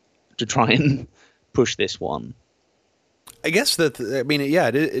to try and push this one. I guess it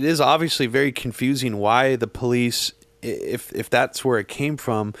is obviously very confusing why the police, if that's where it came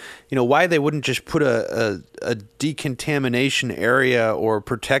from, you know, why they wouldn't just put a decontamination area or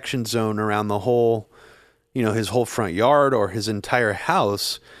protection zone around the whole, you know, his whole front yard or his entire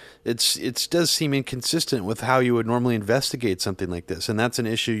house. It does seem inconsistent with how you would normally investigate something like this. And that's an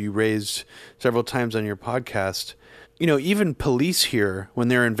issue you raised several times on your podcast. You know, even police here, when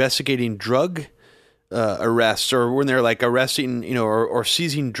they're investigating drug arrests, or when they're like arresting, you know, or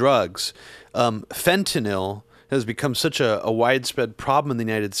seizing drugs, fentanyl has become such a widespread problem in the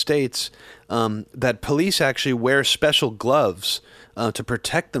United States that police actually wear special gloves to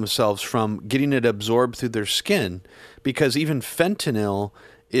protect themselves from getting it absorbed through their skin, because even fentanyl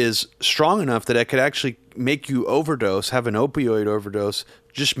is strong enough that it could actually make you overdose, have an opioid overdose,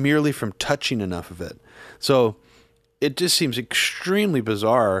 just merely from touching enough of it. So it just seems extremely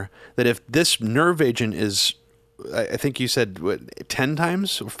bizarre that if this nerve agent is, I think you said, 10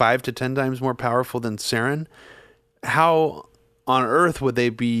 times, 5 to 10 times more powerful than sarin, how on earth would they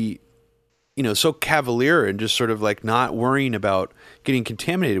be, you know, so cavalier and just sort of like not worrying about getting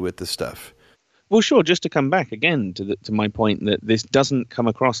contaminated with this stuff? Well, sure, just to come back again to my point that this doesn't come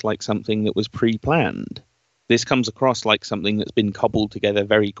across like something that was pre-planned. This comes across like something that's been cobbled together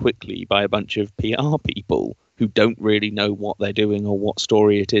very quickly by a bunch of PR people who don't really know what they're doing or what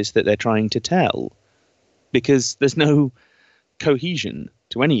story it is that they're trying to tell. Because there's no cohesion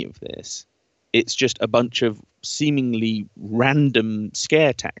to any of this. It's just a bunch of seemingly random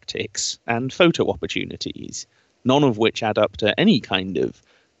scare tactics and photo opportunities, none of which add up to any kind of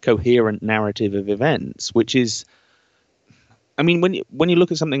coherent narrative of events, which is, I mean, when you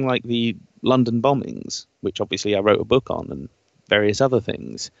look at something like the London bombings, which obviously I wrote a book on, and various other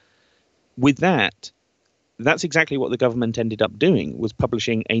things, with that's exactly what the government ended up doing, was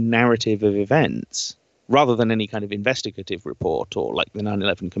publishing a narrative of events rather than any kind of investigative report or like the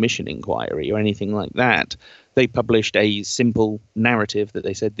 9/11 Commission inquiry or anything like that. They published a simple narrative that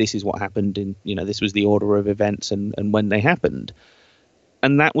they said this is what happened in, you know, this was the order of events and when they happened.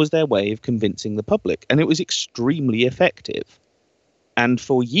 And that was their way of convincing the public. And it was extremely effective. And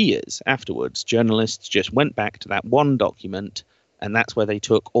for years afterwards, journalists just went back to that one document, and that's where they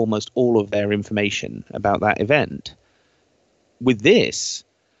took almost all of their information about that event. With this,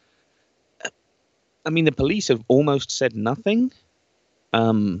 I mean, the police have almost said nothing.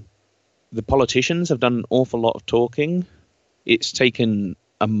 The politicians have done an awful lot of talking. It's taken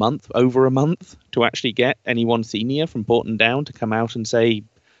over a month to actually get anyone senior from Porton Down to come out and say,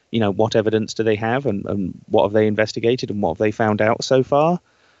 you know, what evidence do they have and what have they investigated and what have they found out so far.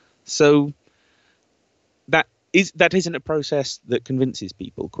 So that isn't a process that convinces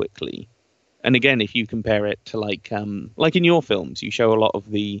people quickly. And again, if you compare it to like in your films, you show a lot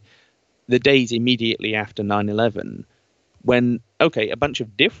of the days immediately after 9/11 when, okay, a bunch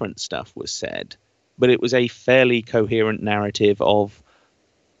of different stuff was said, but it was a fairly coherent narrative of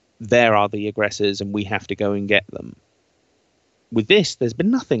there are the aggressors and we have to go and get them. With this, there's been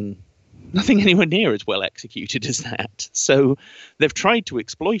nothing anywhere near as well executed as that. So they've tried to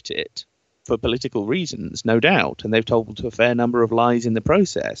exploit it for political reasons, no doubt, and they've told a fair number of lies in the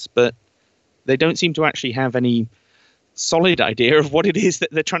process, but they don't seem to actually have any solid idea of what it is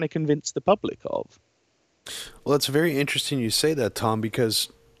that they're trying to convince the public of. Well, it's very interesting you say that, Tom, because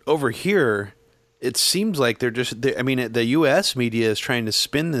over here, it seems like the U.S. media is trying to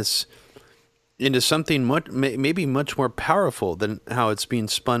spin this into something maybe much more powerful than how it's being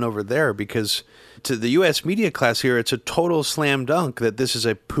spun over there, because to the U.S. media class here, it's a total slam dunk that this is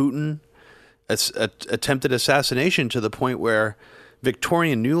a Putin attempted assassination, to the point where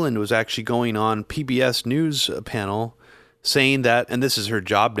Victoria Nuland was actually going on PBS News panel saying that, and this is her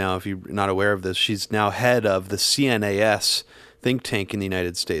job now, if you're not aware of this, she's now head of the CNAS think tank in the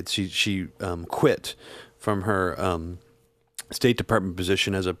United States. She quit from her State Department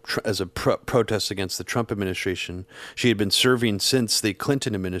position as a protest against the Trump administration. She had been serving since the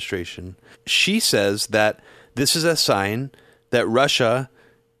Clinton administration. She says that this is a sign that Russia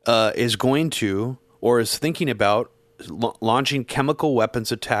is going to, or is thinking about, launching chemical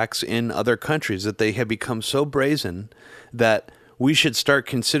weapons attacks in other countries, that they have become so brazen that we should start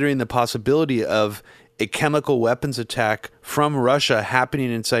considering the possibility of a chemical weapons attack from Russia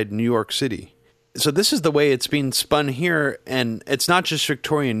happening inside New York City. So this is the way it's being spun here, and it's not just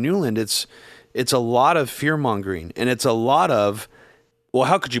Victoria Nuland. It's a lot of fear-mongering, and it's a lot of, well,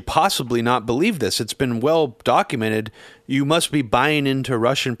 how could you possibly not believe this? It's been well documented. You must be buying into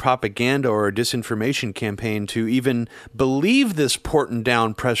Russian propaganda or a disinformation campaign to even believe this Porton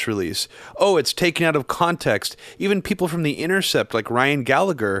Down press release. Oh, it's taken out of context. Even people from The Intercept, like Ryan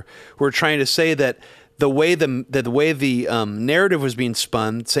Gallagher, were trying to say that the way the narrative was being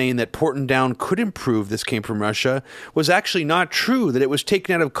spun, saying that Porton Down couldn't prove this came from Russia, was actually not true, that it was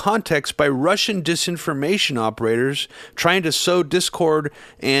taken out of context by Russian disinformation operators trying to sow discord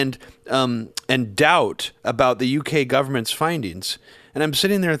and doubt about the UK government's findings. And I'm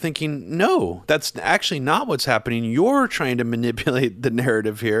sitting there thinking, no, that's actually not what's happening. You're trying to manipulate the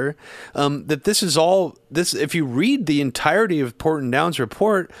narrative here. That this is all this. If you read the entirety of Porton Down's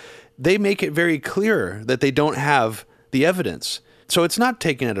report, they make it very clear that they don't have the evidence. So it's not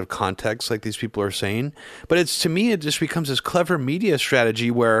taken out of context like these people are saying, but to me, it just becomes this clever media strategy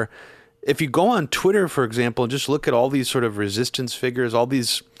where if you go on Twitter, for example, and just look at all these sort of resistance figures, all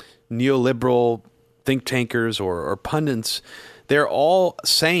these neoliberal think tankers or pundits, they're all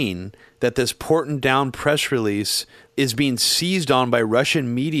saying that this Porton Down press release is being seized on by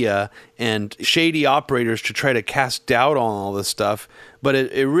Russian media and shady operators to try to cast doubt on all this stuff. But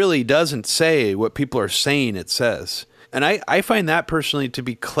it really doesn't say what people are saying it says. And I find that personally to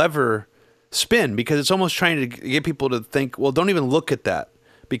be clever spin, because it's almost trying to get people to think, well, don't even look at that,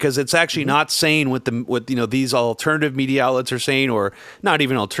 because it's actually not saying what these alternative media outlets are saying, or not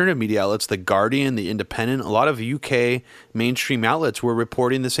even alternative media outlets, The Guardian, The Independent, a lot of UK mainstream outlets were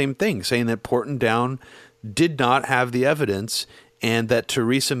reporting the same thing, saying that Porton Down did not have the evidence, and that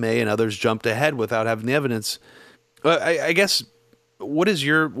Theresa May and others jumped ahead without having the evidence. I guess, what are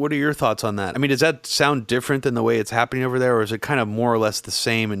your thoughts on that? I mean, does that sound different than the way it's happening over there, or is it kind of more or less the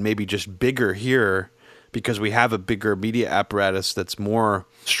same and maybe just bigger here because we have a bigger media apparatus that's more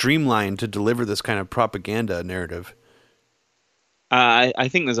streamlined to deliver this kind of propaganda narrative? I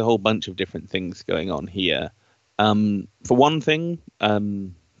think there's a whole bunch of different things going on here. For one thing,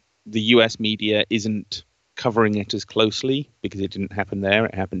 the US media isn't covering it as closely because it didn't happen there,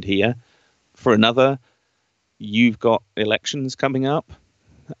 it happened here. For another, you've got elections coming up,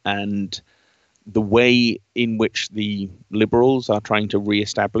 and the way in which the Liberals are trying to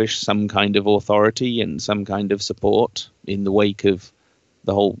reestablish some kind of authority and some kind of support in the wake of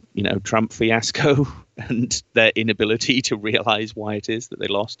the whole, Trump fiasco and their inability to realize why it is that they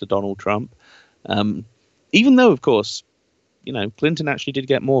lost to Donald Trump. Even though, of course, Clinton actually did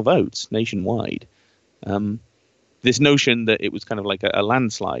get more votes nationwide. This notion that it was kind of like a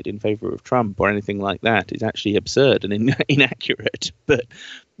landslide in favor of Trump or anything like that is actually absurd and inaccurate, but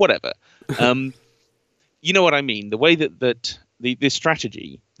whatever. You know what I mean? The way that this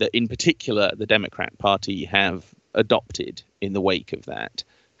strategy that in particular the Democrat Party have adopted in the wake of that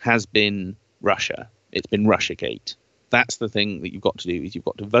has been Russia. It's been Russiagate. That's the thing that you've got to do, is you've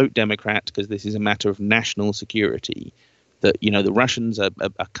got to vote Democrat, because this is a matter of national security. That, the Russians are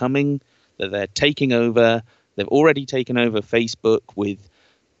coming, that they're taking over. They've already taken over Facebook with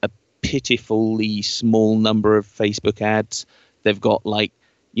a pitifully small number of Facebook ads. They've got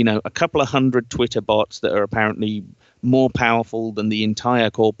a couple of hundred Twitter bots that are apparently more powerful than the entire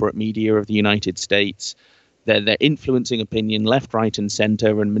corporate media of the United States. They're influencing opinion left, right, and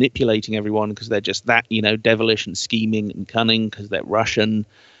center and manipulating everyone because they're just that, devilish and scheming and cunning because they're Russian.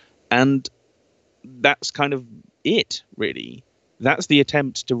 And that's kind of it, really. That's the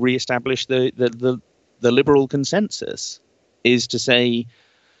attempt to reestablish the liberal consensus, is to say,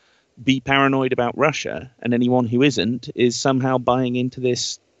 be paranoid about Russia, and anyone who isn't is somehow buying into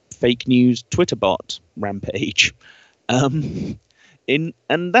this fake news Twitter bot rampage. And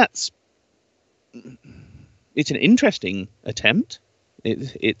that's, it's an interesting attempt.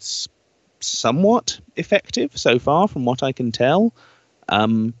 It's somewhat effective so far, from what I can tell.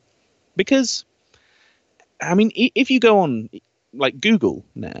 Because, I mean, if you go on like Google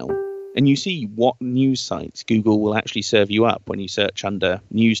now and you see what news sites Google will actually serve you up when you search under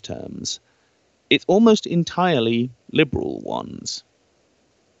news terms, it's almost entirely liberal ones.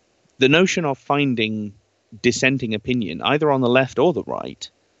 The notion of finding dissenting opinion, either on the left or the right,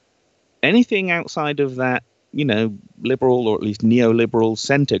 anything outside of that, liberal or at least neoliberal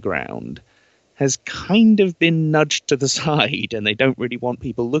center ground, has kind of been nudged to the side, and they don't really want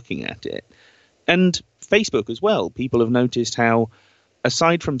people looking at it. And Facebook as well. People have noticed how,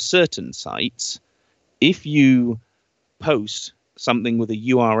 aside from certain sites, if you post something with a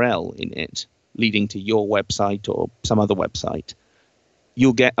URL in it leading to your website or some other website,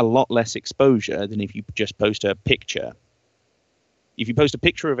 you'll get a lot less exposure than if you just post a picture. If you post a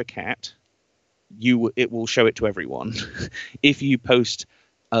picture of a cat, it will show it to everyone. If you post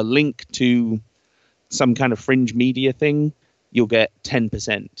a link to some kind of fringe media thing, you'll get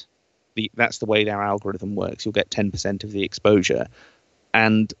 10%. That's the way their algorithm works. You'll get 10% of the exposure.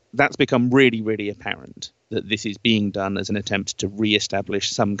 And that's become really, really apparent that this is being done as an attempt to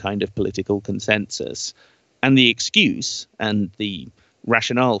reestablish some kind of political consensus. And the excuse and the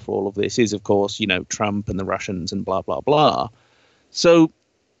rationale for all of this is, of course, Trump and the Russians and blah, blah, blah. So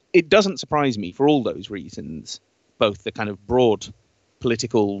it doesn't surprise me for all those reasons, both the kind of broad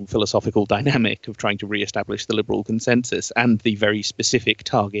political, philosophical dynamic of trying to reestablish the liberal consensus and the very specific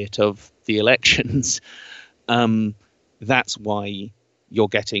target of the elections. That's why you're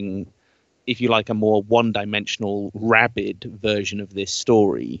getting, if you like, a more one-dimensional, rabid version of this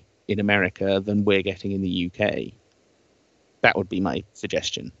story in America than we're getting in the UK. That would be my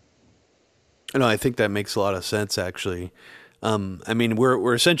suggestion. No, I think that makes a lot of sense, actually. I mean,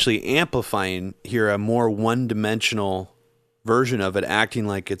 we're essentially amplifying here a more one-dimensional version of it, acting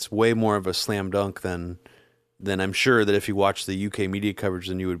like it's way more of a slam dunk than I'm sure that if you watch the UK media coverage,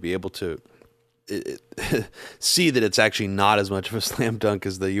 then you would be able to see that it's actually not as much of a slam dunk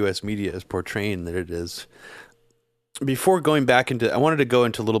as the US media is portraying that it is. Before going back into, I wanted to go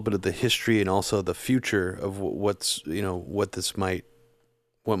into a little bit of the history and also the future of what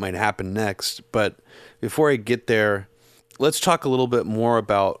might happen next. But before I get there, let's talk a little bit more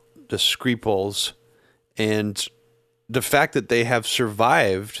about the Skripals and the fact that they have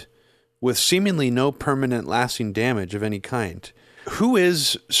survived with seemingly no permanent lasting damage of any kind. Who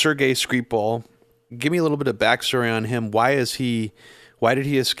is Sergei Skripal? Give me a little bit of backstory on him. Why did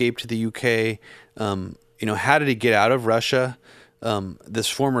he escape to the UK? How did he get out of Russia? This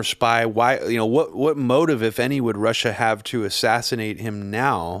former spy, why, what motive, if any, would Russia have to assassinate him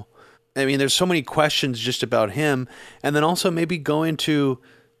now? I mean, there's so many questions just about him. And then also maybe go into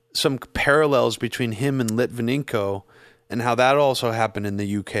some parallels between him and Litvinenko and how that also happened in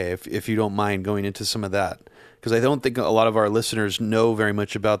the UK, if you don't mind going into some of that. Because I don't think a lot of our listeners know very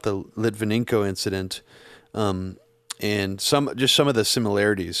much about the Litvinenko incident, and some of the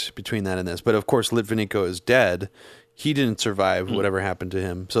similarities between that and this. But of course, Litvinenko is dead. He didn't survive whatever happened to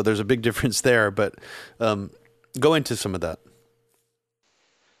him. So there's a big difference there. But go into some of that.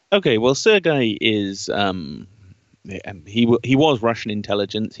 Okay, well, Sergei is he was Russian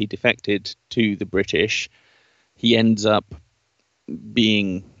intelligence. He defected to the British. He ends up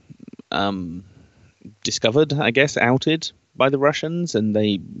being discovered, I guess, outed by the Russians, and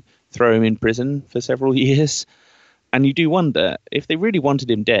they throw him in prison for several years. And you do wonder, if they really wanted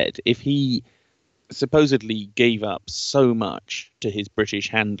him dead, if he supposedly gave up so much to his British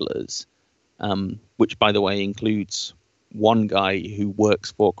handlers, which, by the way, includes one guy who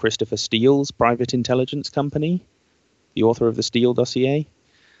works for Christopher Steele's private intelligence company, the author of the Steele dossier.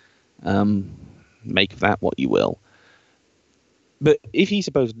 Make of that what you will. But if he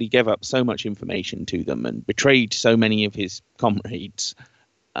supposedly gave up so much information to them and betrayed so many of his comrades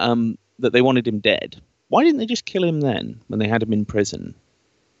that they wanted him dead, why didn't they just kill him then when they had him in prison?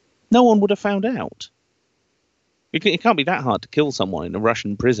 No one would have found out. It can't be that hard to kill someone in a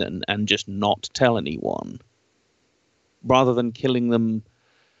Russian prison and just not tell anyone, rather than killing them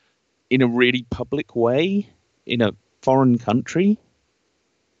in a really public way in a foreign country.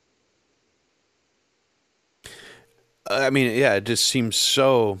 I mean, yeah, it just seems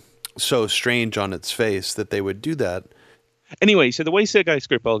so strange on its face that they would do that. Anyway, so the way Sergei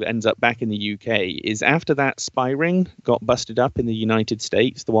Skripal ends up back in the UK is after that spy ring got busted up in the United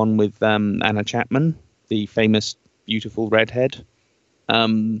States, the one with Anna Chapman, the famous, beautiful redhead.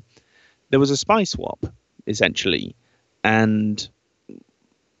 There was a spy swap, essentially. And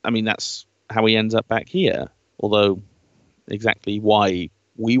I mean, that's how he ends up back here. Although exactly why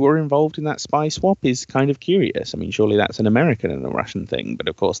we were involved in that spy swap is kind of curious. I mean, surely that's an American and a Russian thing, but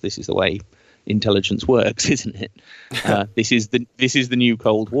of course this is the way intelligence works, isn't it? This is the new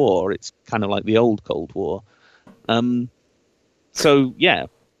Cold War. It's kind of like the old Cold War. So yeah,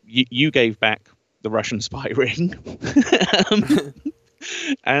 you gave back the Russian spy ring,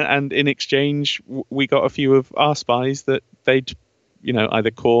 and in exchange we got a few of our spies that they'd,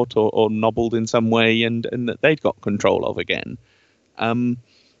 either caught or nobbled in some way, and that they'd got control of again.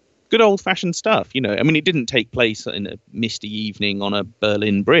 Good old-fashioned stuff, I mean, it didn't take place in a misty evening on a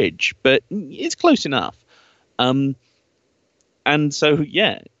Berlin bridge, but it's close enough. And so,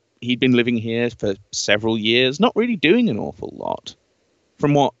 yeah, he'd been living here for several years, not really doing an awful lot.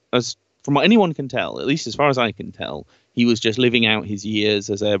 From what anyone can tell, at least as far as I can tell, he was just living out his years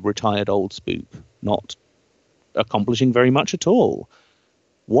as a retired old spook, not accomplishing very much at all.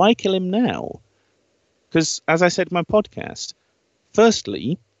 Why kill him now? Because, as I said in my podcast,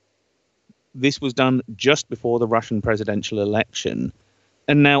 firstly, this was done just before the Russian presidential election,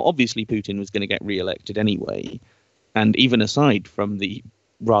 and now obviously Putin was going to get re-elected anyway. And even aside from the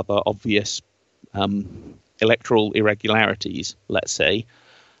rather obvious electoral irregularities, let's say,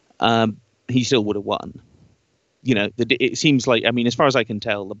 he still would have won. It seems like, I mean, as far as I can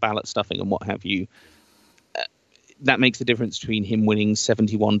tell, the ballot stuffing and what have you, that makes the difference between him winning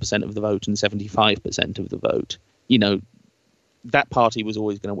 71% of the vote and 75% of the vote. That party was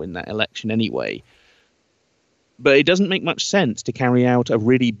always going to win that election anyway. But it doesn't make much sense to carry out a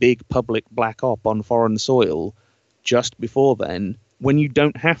really big public black op on foreign soil just before then, when you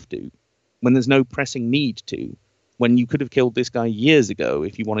don't have to, when there's no pressing need to, when you could have killed this guy years ago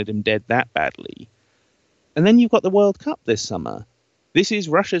if you wanted him dead that badly. And then you've got the World Cup this summer. This is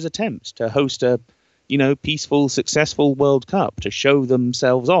Russia's attempt to host a, peaceful, successful World Cup, to show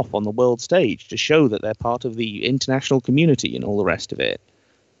themselves off on the world stage, to show that they're part of the international community and all the rest of it.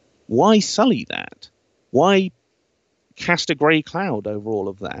 Why sully that? Why cast a grey cloud over all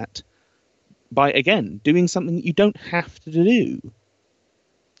of that by, again, doing something that you don't have to do?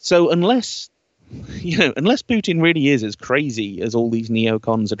 So unless Putin really is as crazy as all these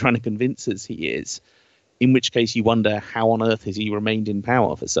neocons are trying to convince us he is, in which case you wonder how on earth has he remained in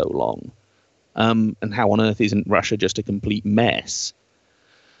power for so long? And how on earth isn't Russia just a complete mess?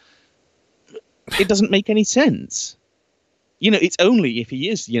 It doesn't make any sense. It's only if he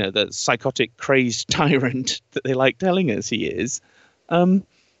is, the psychotic, crazed tyrant that they like telling us he is,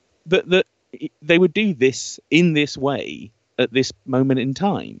 that they would do this in this way at this moment in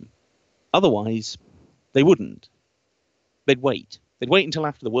time. Otherwise, they wouldn't. They'd wait. They'd wait until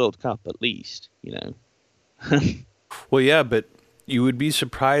after the World Cup, at least, Well, yeah, but you would be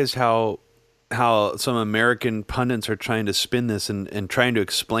surprised how some American pundits are trying to spin this and trying to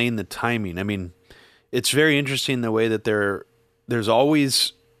explain the timing. I mean, it's very interesting the way that there's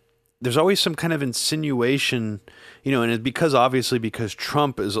always some kind of insinuation, and it's because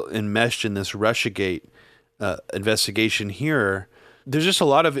Trump is enmeshed in this Russiagate investigation here. There's just a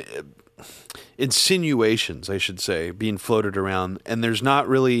lot of insinuations, I should say, being floated around, and there's not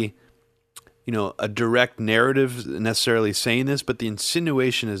really a direct narrative necessarily saying this, but the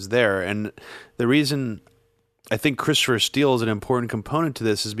insinuation is there. And the reason I think Christopher Steele is an important component to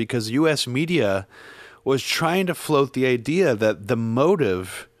this is because U.S. media was trying to float the idea that the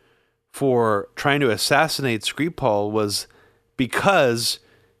motive for trying to assassinate Skripal was because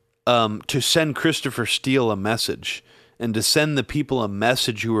to send Christopher Steele a message, and to send the people a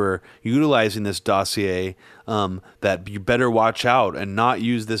message who are utilizing this dossier that you better watch out and not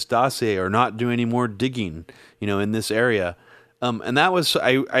use this dossier or not do any more digging, in this area. And that was,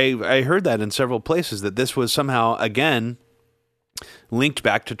 I heard that in several places, that this was somehow, again, linked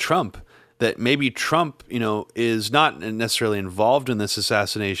back to Trump, that maybe Trump, is not necessarily involved in this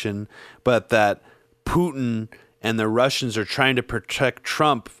assassination, but that Putin and the Russians are trying to protect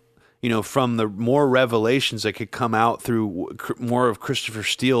Trump from the more revelations that could come out through more of Christopher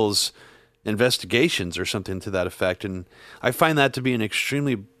Steele's investigations or something to that effect. And I find that to be an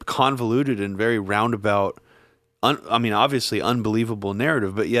extremely convoluted and very roundabout, obviously unbelievable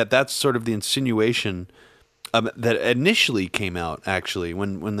narrative, but yet that's sort of the insinuation that initially came out, actually,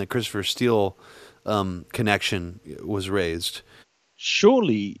 when the Christopher Steele connection was raised.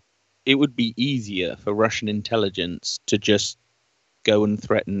 Surely it would be easier for Russian intelligence to just go and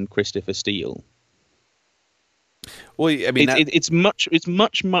threaten Christopher Steele. Well, I mean, it's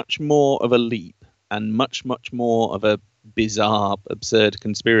much more of a leap and much more of a bizarre, absurd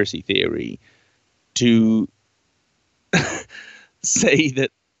conspiracy theory to say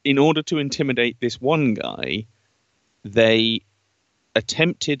that in order to intimidate this one guy, they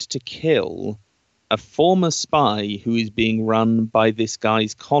attempted to kill a former spy who is being run by this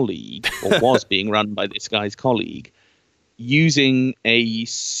guy's colleague, or was being run by this guy's colleague, using a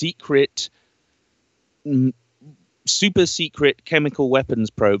secret, super secret chemical weapons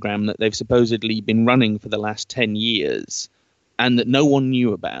program that they've supposedly been running for the last 10 years and that no one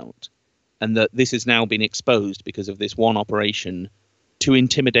knew about. And that this has now been exposed because of this one operation to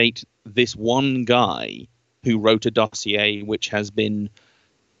intimidate this one guy who wrote a dossier which has been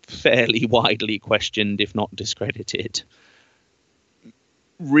fairly widely questioned, if not discredited.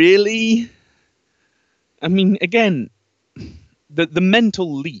 Really? I mean, again, the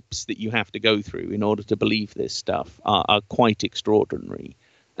mental leaps that you have to go through in order to believe this stuff are quite extraordinary.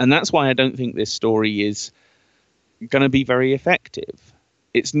 And that's why I don't think this story is going to be very effective.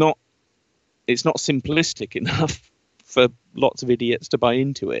 It's not simplistic enough for lots of idiots to buy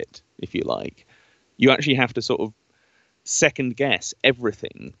into it, if you like. You actually have to sort of second guess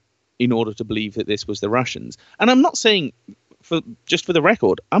everything in order to believe that this was the Russians. And I'm not saying, just for the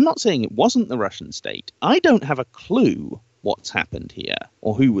record, I'm not saying it wasn't the Russian state. I don't have a clue what's happened here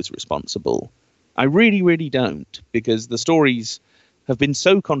or who was responsible. I really, really don't, because the stories have been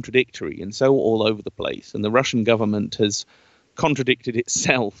so contradictory and so all over the place, and the Russian government has contradicted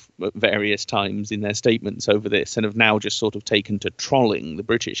itself at various times in their statements over this, and have now just sort of taken to trolling the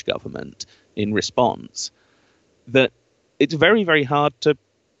British government in response, that it's very, very hard to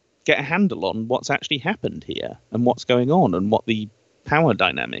get a handle on what's actually happened here and what's going on and what the power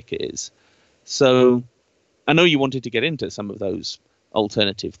dynamic is. So I know you wanted to get into some of those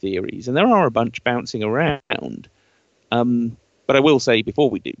alternative theories, and there are a bunch bouncing around. But I will say, before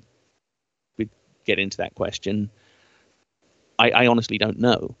we get into that question, I honestly don't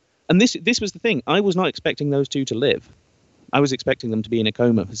know. And this was the thing. I was not expecting those two to live. I was expecting them to be in a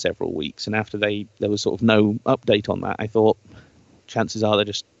coma for several weeks. And after there was sort of no update on that, I thought chances are they're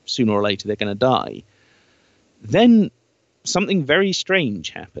just sooner or later they're going to die. Then something very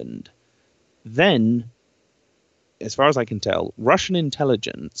strange happened. Then, as far as I can tell, Russian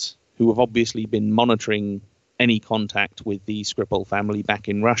intelligence, who have obviously been monitoring any contact with the Skripal family back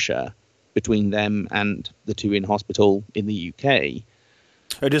in Russia, between them and the two in hospital in the UK.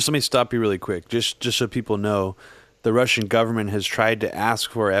 Just let me stop you really quick, just so people know. The Russian government has tried to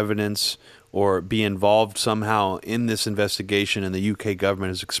ask for evidence or be involved somehow in this investigation, and the UK government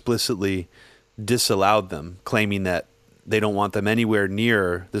has explicitly disallowed them, claiming that they don't want them anywhere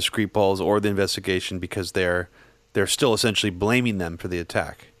near the Skripals or the investigation because they're still essentially blaming them for the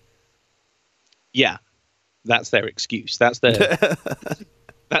attack. Yeah, that's their excuse. That's their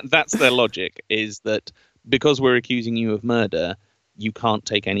that's their logic, is that because we're accusing you of murder, you can't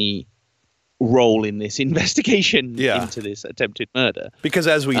take any role in this investigation into this attempted murder. Because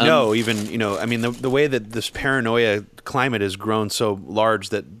as we know, even, I mean, the way that this paranoia climate has grown so large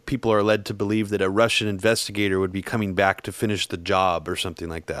that people are led to believe that a Russian investigator would be coming back to finish the job or something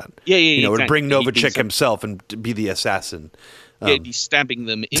like that. Exactly. Would bring Novichok himself and be the assassin. He'd be stabbing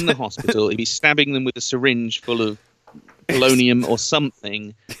them in the hospital. He'd be stabbing them with a syringe full of polonium or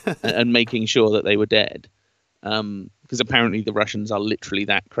something and making sure that they were dead. Because apparently the Russians are literally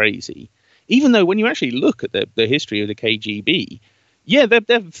that crazy. Even though when you actually look at the history of the KGB, yeah,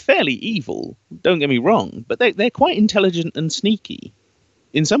 they're fairly evil, don't get me wrong, but they're quite intelligent and sneaky.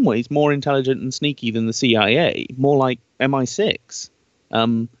 In some ways, more intelligent and sneaky than the CIA, more like MI6.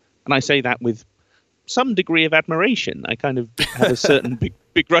 And I say that with some degree of admiration. I kind of have a certain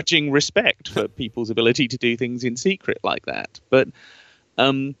begrudging respect for people's ability to do things in secret like that. But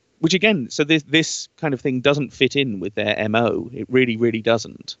which again, so this kind of thing doesn't fit in with their MO. It really, really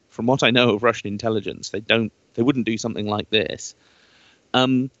doesn't. From what I know of Russian intelligence, they wouldn't do something like this.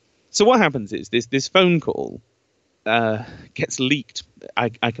 So what happens is this phone call gets leaked, I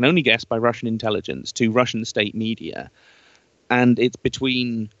can only guess, by Russian intelligence to Russian state media. And it's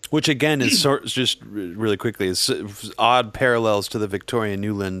between... Which, again, is just really quickly, is odd parallels to the Victoria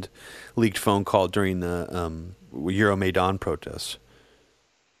Nuland leaked phone call during the Euromaidan protests.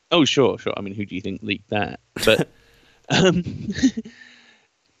 Oh, sure. I mean, who do you think leaked that? But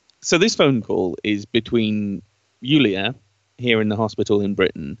so this phone call is between Yulia, here in the hospital in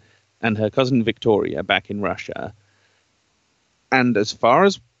Britain, and her cousin Victoria back in Russia. And as far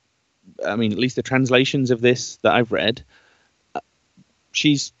as, I mean, at least the translations of this that I've read...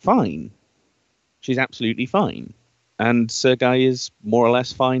 she's fine. She's absolutely fine. And Sergei is more or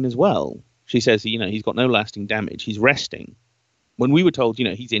less fine as well. She says, he's got no lasting damage. He's resting. When we were told,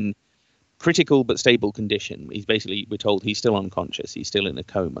 he's in critical but stable condition, we're told he's still unconscious. He's still in a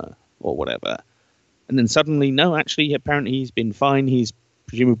coma or whatever. And then suddenly, no, actually, apparently he's been fine. He's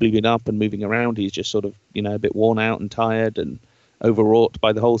presumably been up and moving around. He's just sort of, a bit worn out and tired. And overwrought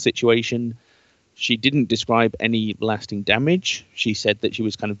by the whole situation. She didn't describe any lasting damage. She said that she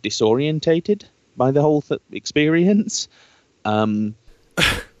was kind of disorientated by the whole experience.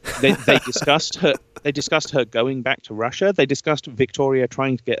 They discussed her. They discussed her going back to Russia. They discussed Victoria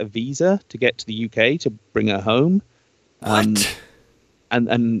trying to get a visa to get to the UK to bring her home. What?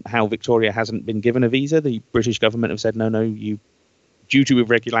 And how Victoria hasn't been given a visa. The British government have said, no, you, due to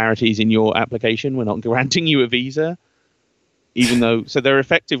irregularities in your application, we're not granting you a visa. Even though, so they're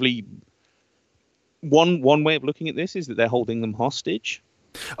effectively, one way of looking at this is that they're holding them hostage.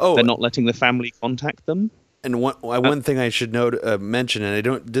 Oh, they're not letting the family contact them. And one thing I should mention, and I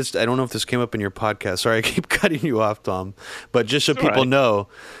don't know if this came up in your podcast. Sorry, I keep cutting you off, Tom. But just so people know,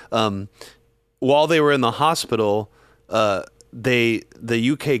 while they were in the hospital, the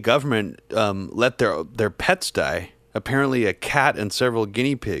UK government let their pets die. Apparently, a cat and several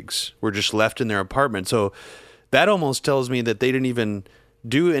guinea pigs were just left in their apartment. So that almost tells me that they didn't even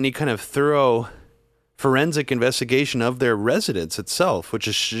do any kind of thorough forensic investigation of their residence itself, which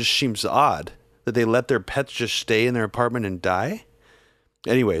just seems odd that they let their pets just stay in their apartment and die.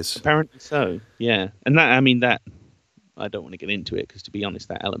 Anyways, apparently so, yeah. And that, I mean, that I don't want to get into it because, to be honest,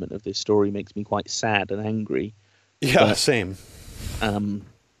 that element of this story makes me quite sad and angry. Yeah, but, same.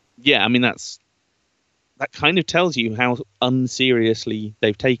 Yeah, I mean, that kind of tells you how unseriously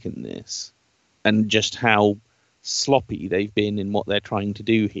they've taken this and just how sloppy they've been in what they're trying to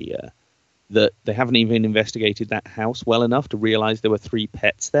do here. That they haven't even investigated that house well enough to realize there were 3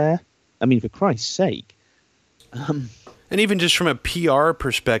 pets there. I mean, for Christ's sake. And even just from a PR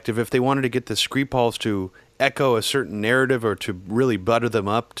perspective, if they wanted to get the Skripals to echo a certain narrative or to really butter them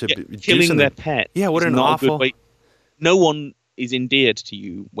up to killing their pet. Yeah, what an awful. Good way. No one is endeared to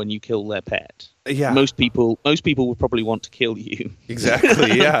you when you kill their pet. Yeah. Most people would probably want to kill you.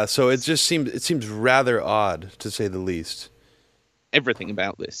 Exactly. Yeah. So it seems rather odd, to say the least. Everything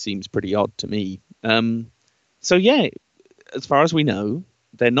about this seems pretty odd to me. So yeah, as far as we know,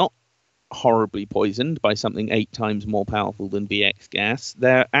 they're not horribly poisoned by something 8 times more powerful than VX gas.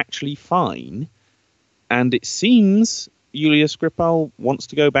 They're actually fine. And it seems Yulia Skripal wants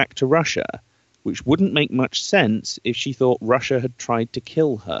to go back to Russia, which wouldn't make much sense if she thought Russia had tried to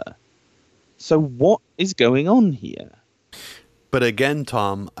kill her. So what is going on here? But again,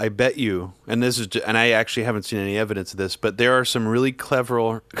 Tom, I bet you, and I actually haven't seen any evidence of this, but there are some really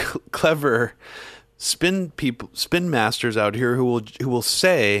clever spin masters out here who will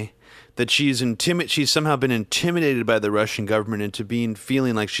say that she's somehow been intimidated by the Russian government into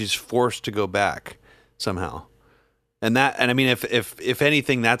feeling like she's forced to go back somehow. And I mean, if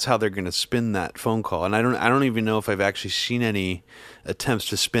anything, that's how they're going to spin that phone call. And I don't even know if I've actually seen any attempts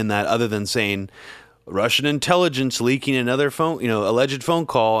to spin that other than saying Russian intelligence leaking another alleged phone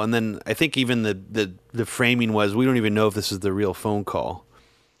call. And then I think even the framing was, we don't even know if this is the real phone call.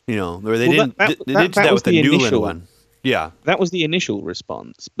 They did that with the Newland one. Yeah, that was the initial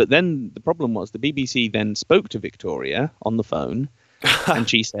response. But then the problem was the BBC then spoke to Victoria on the phone. and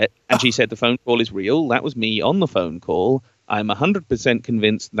she said the phone call is real. That was me on the phone call. I'm 100%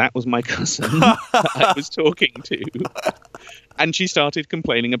 convinced that was my cousin I was talking to. And she started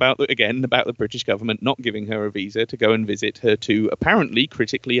complaining about the British government not giving her a visa to go and visit her 2 apparently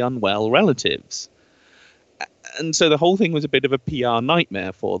critically unwell relatives. And so the whole thing was a bit of a PR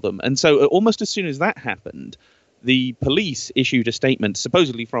nightmare for them. And so almost as soon as that happened, the police issued a statement,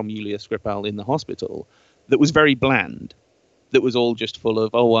 supposedly from Yulia Skripal in the hospital, that was very bland. That was all just full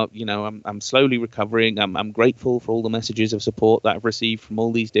of, I'm slowly recovering. I'm grateful for all the messages of support that I've received from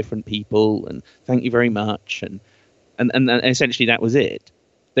all these different people, and thank you very much. And essentially that was it.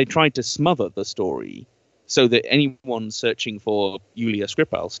 They tried to smother the story so that anyone searching for Yulia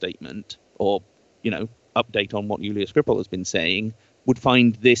Skripal's statement or, update on what Yulia Skripal has been saying would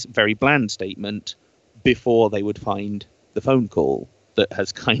find this very bland statement before they would find the phone call that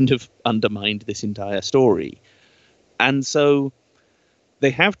has kind of undermined this entire story. And so they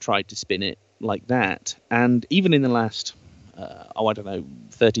have tried to spin it like that. And even in the last,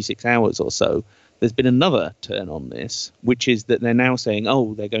 36 hours or so, there's been another turn on this, which is that they're now saying,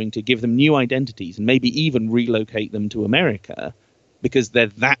 they're going to give them new identities and maybe even relocate them to America because they're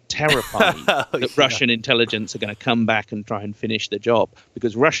that terrified that Russian intelligence are going to come back and try and finish the job,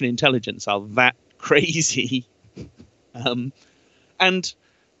 because Russian intelligence are that crazy. And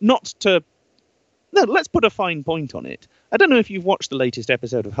not to... No, let's put a fine point on it. I don't know if you've watched the latest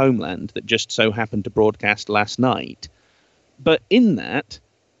episode of Homeland that just so happened to broadcast last night, but in that,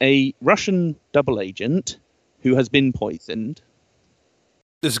 a Russian double agent who has been poisoned.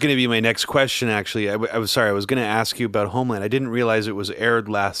 This is going to be my next question, actually. I was sorry, I was going to ask you about Homeland. I didn't realize it was aired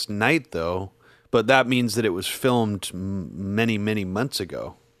last night, though. but that means that it was filmed many, many months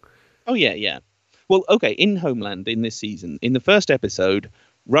ago. Oh, yeah. Well, okay, in Homeland, in this season, in the first episode,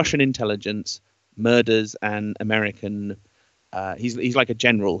 Russian intelligence murders an American... he's like a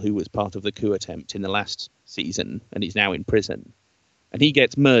general who was part of the coup attempt in the last season, and he's now in prison. And he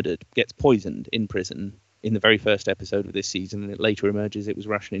gets murdered, gets poisoned in prison in the very first episode of this season, and it later emerges it was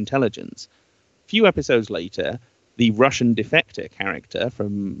Russian intelligence. A few episodes later, the Russian defector character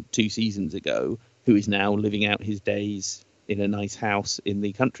from 2 seasons ago, who is now living out his days in a nice house in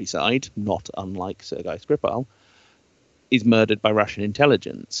the countryside, not unlike Sergei Skripal, is murdered by Russian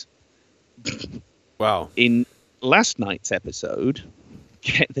intelligence. Wow. In last night's episode,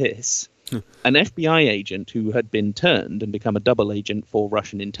 get this, an FBI agent who had been turned and become a double agent for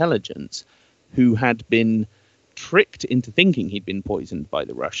Russian intelligence, who had been tricked into thinking he'd been poisoned by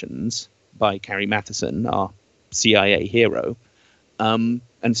the Russians, by Carrie Matheson, our CIA hero.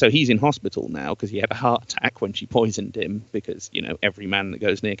 And so he's in hospital now because he had a heart attack when she poisoned him, because, you know, every man that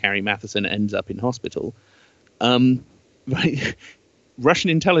goes near Carrie Matheson ends up in hospital. Right.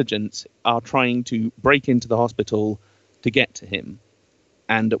 Russian intelligence are trying to break into the hospital to get to him.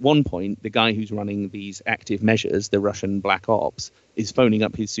 And at one point, the guy who's running these active measures, the Russian Black Ops, is phoning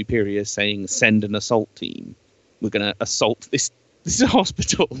up his superiors saying, send an assault team. We're going to assault this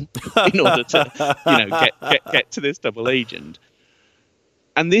hospital in order to, you know, get to this double agent.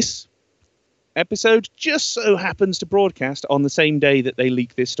 And this episode just so happens to broadcast on the same day that they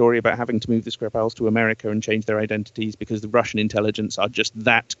leak this story about having to move the Skripals to America and change their identities because the Russian intelligence are just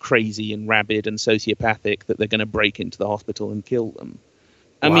that crazy and rabid and sociopathic that they're going to break into the hospital and kill them.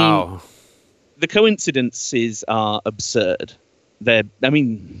 I mean, the coincidences are absurd.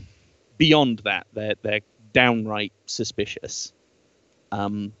 Beyond that, they're downright suspicious.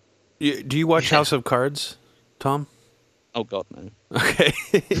 Do you watch House of Cards, Tom? Oh, God, no. Okay.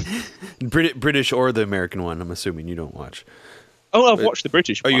 British or the American one, I'm assuming you don't watch. Oh, I've watched the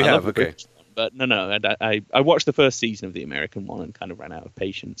British one. Oh, you have? Okay. But no, I watched the first season of the American one and kind of ran out of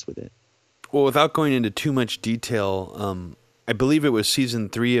patience with it. Well, without going into too much detail, I believe it was season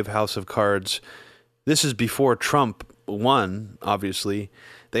 3 of House of Cards. This is before Trump won, obviously.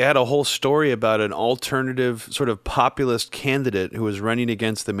 They had a whole story about an alternative sort of populist candidate who was running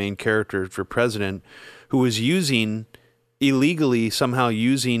against the main character for president, who was illegally somehow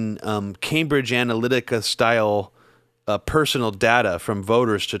using Cambridge Analytica style personal data from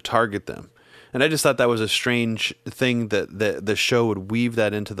voters to target them. And I just thought that was a strange thing that the show would weave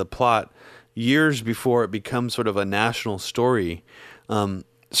that into the plot years before it becomes sort of a national story.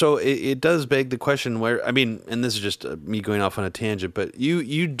 So it does beg the question where, I mean, and this is just me going off on a tangent, but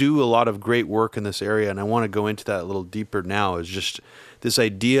you do a lot of great work in this area, and I want to go into that a little deeper now, is just this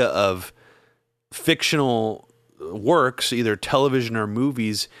idea of fictional works, either television or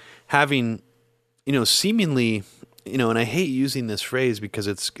movies, having, you know, seemingly, you know, and I hate using this phrase because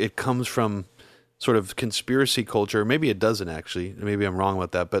it comes from sort of conspiracy culture. Maybe it doesn't actually. Maybe I'm wrong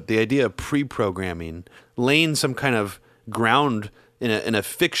about that. But the idea of pre-programming, laying some kind of ground in a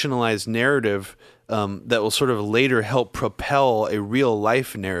fictionalized narrative that will sort of later help propel a real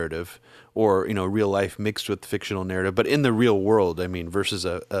life narrative, or, you know, real life mixed with fictional narrative, but in the real world. I mean, versus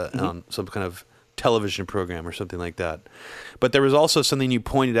some kind of television program or something like that. But there was also something you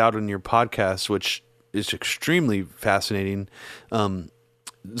pointed out in your podcast, which is extremely fascinating.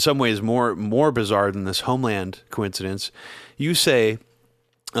 In some ways more bizarre than this Homeland coincidence. You say,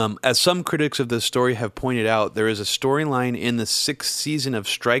 as some critics of this story have pointed out, there is a storyline in the 6th season of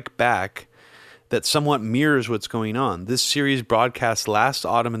Strike Back that somewhat mirrors what's going on. This series broadcast last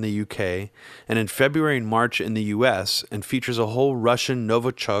autumn in the UK and in February and March in the US, and features a whole Russian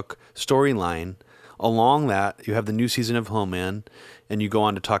Novichok storyline. Along that, you have the new season of Homeland, and you go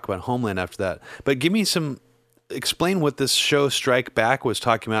on to talk about Homeland after that. But explain what this show Strike Back was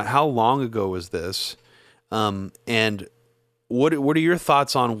talking about. How long ago was this? And what are your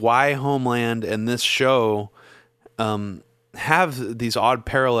thoughts on why Homeland and this show have these odd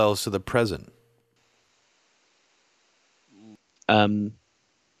parallels to the present?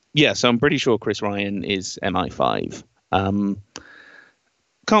 Yeah, so I'm pretty sure Chris Ryan is MI5.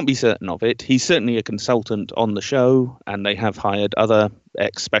 Can't be certain of it. He's certainly a consultant on the show, and they have hired other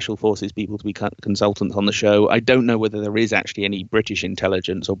ex-Special Forces people to be consultants on the show. I don't know whether there is actually any British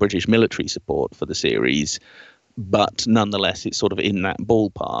intelligence or British military support for the series, but nonetheless, it's sort of in that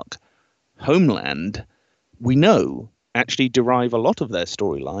ballpark. Homeland, we know, actually derive a lot of their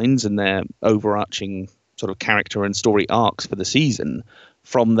storylines and their overarching sort of character and story arcs for the season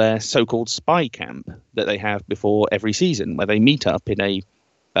from their so-called spy camp that they have before every season, where they meet up in a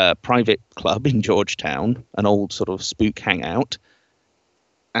private club in Georgetown, an old sort of spook hangout,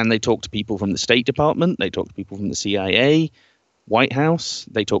 And they talked to people from the State Department, they talked to people from the CIA, White House,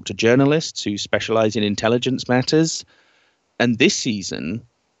 they talked to journalists who specialize in intelligence matters. And this season,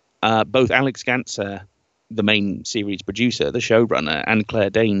 both Alex Ganser, the main series producer, the showrunner, and Claire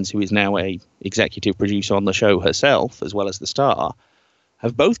Danes, who is now a executive producer on the show herself, as well as the star,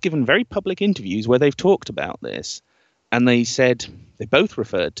 have both given very public interviews where they've talked about this. And they said, they both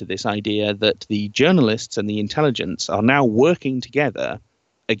referred to this idea that the journalists and the intelligence are now working together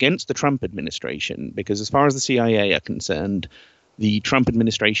against the Trump administration, because as far as the CIA are concerned, the Trump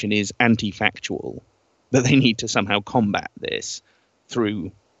administration is anti-factual, that they need to somehow combat this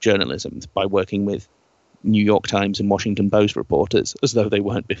through journalism by working with New York Times and Washington Post reporters, as though they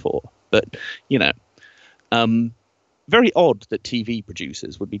weren't before. But, you know, very odd that TV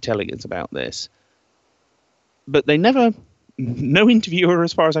producers would be telling us about this. But they never, no interviewer,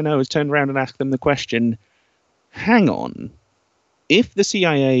 as far as I know, has turned around and asked them the question, hang on, if the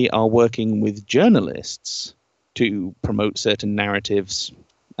CIA are working with journalists to promote certain narratives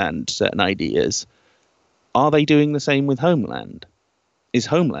and certain ideas, are they doing the same with Homeland? Is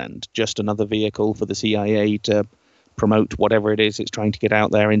Homeland just another vehicle for the CIA to promote whatever it is it's trying to get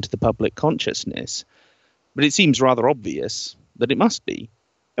out there into the public consciousness? But it seems rather obvious that it must be.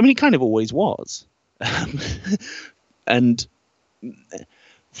 I mean, it kind of always was. And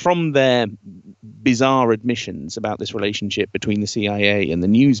from their bizarre admissions about this relationship between the CIA and the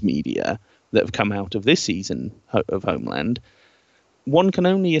news media that have come out of this season of Homeland, one can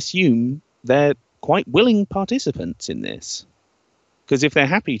only assume they're quite willing participants in this. Because if they're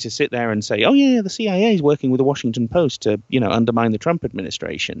happy to sit there and say, oh, yeah, the CIA is working with the Washington Post to, you know, undermine the Trump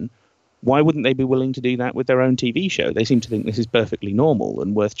administration, why wouldn't they be willing to do that with their own TV show? They seem to think this is perfectly normal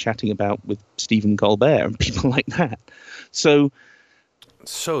and worth chatting about with Stephen Colbert and people like that. So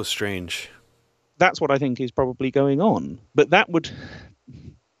strange. That's what I think is probably going on. But that would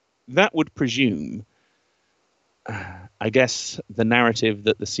presume, I guess, the narrative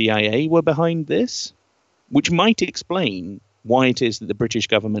that the CIA were behind this, which might explain why it is that the British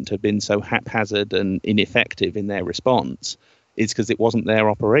government have been so haphazard and ineffective in their response, is because it wasn't their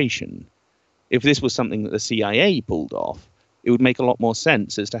operation. If this was something that the CIA pulled off, it would make a lot more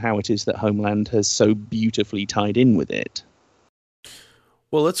sense as to how it is that Homeland has so beautifully tied in with it.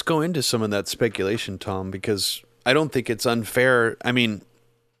 Well, let's go into some of that speculation, Tom, because I don't think it's unfair. I mean,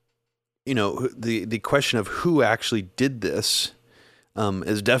 you know, the question of who actually did this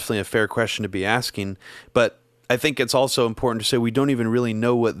is definitely a fair question to be asking, but I think it's also important to say we don't even really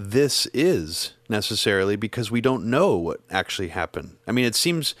know what this is necessarily, because we don't know what actually happened. I mean, it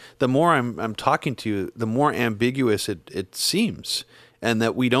seems the more I'm talking to you, the more ambiguous it seems, and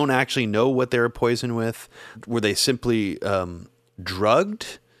that we don't actually know what they were poisoned with. Were they simply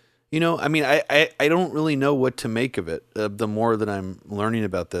drugged? You know, I mean, I don't really know what to make of it the more that I'm learning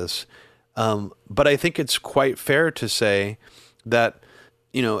about this. But I think it's quite fair to say that,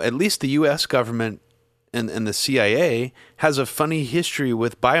 you know, at least the U.S. government and the CIA has a funny history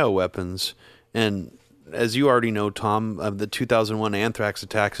with bioweapons. And as you already know, Tom, the 2001 anthrax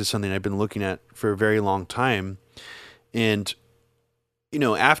attacks is something I've been looking at for a very long time. And, you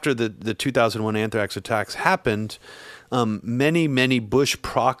know, after the 2001 anthrax attacks happened, many Bush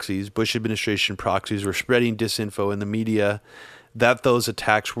administration proxies were spreading disinfo in the media that those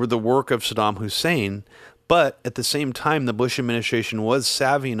attacks were the work of Saddam Hussein. But at the same time, the Bush administration was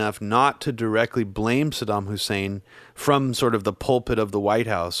savvy enough not to directly blame Saddam Hussein from sort of the pulpit of the White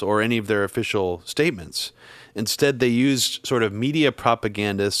House or any of their official statements. Instead, they used sort of media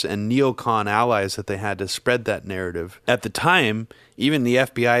propagandists and neocon allies that they had to spread that narrative. At the time, even the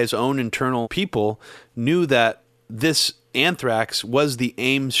FBI's own internal people knew that this anthrax was the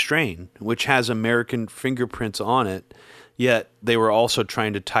AIM strain, which has American fingerprints on it. Yet they were also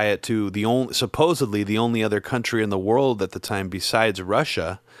trying to tie it to supposedly the only other country in the world at the time besides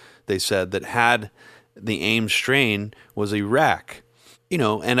Russia, they said, that had the AIM strain was Iraq. You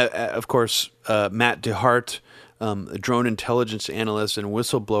know, and of course, Matt DeHart, a drone intelligence analyst and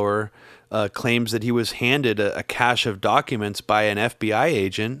whistleblower, claims that he was handed a cache of documents by an FBI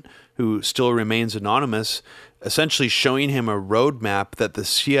agent who still remains anonymous, essentially showing him a roadmap that the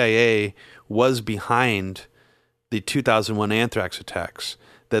CIA was behind the 2001 anthrax attacks,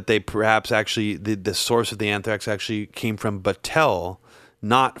 that they perhaps actually, the source of the anthrax actually came from Battelle,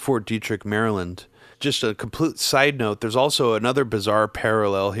 not Fort Detrick, Maryland. Just a complete side note, there's also another bizarre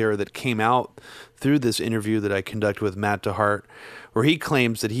parallel here that came out through this interview that I conducted with Matt DeHart, where he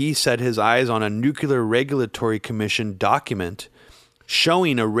claims that he set his eyes on a Nuclear Regulatory Commission document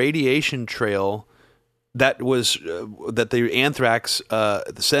showing a radiation trail that was that the anthrax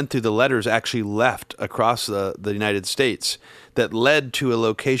sent through the letters actually left across the United States, that led to a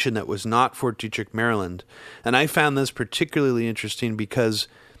location that was not Fort Detrick, Maryland. And I found this particularly interesting because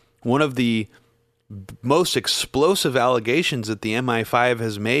one of the most explosive allegations that the MI5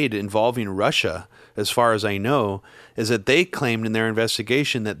 has made involving Russia, as far as I know, is that they claimed in their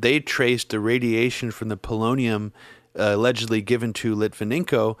investigation that they traced the radiation from the polonium allegedly given to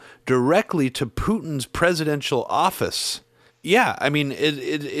Litvinenko directly to Putin's presidential office. Yeah, I mean, it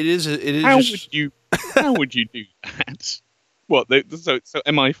is. How would you do that? What? So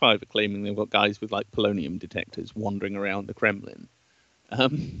MI5 are claiming they've got guys with like polonium detectors wandering around the Kremlin.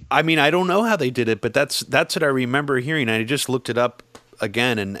 I mean, I don't know how they did it, but that's what I remember hearing. I just looked it up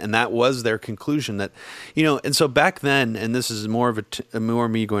again, and that was their conclusion. That, you know, and so back then, and this is more of more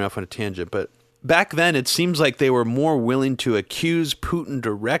me going off on a tangent, but back then it seems like they were more willing to accuse Putin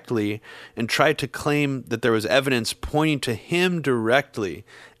directly and try to claim that there was evidence pointing to him directly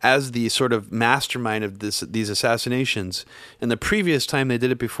as the sort of mastermind of these assassinations. And the previous time they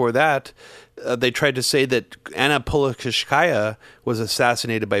did it before that, they tried to say that Anna Politkovskaya was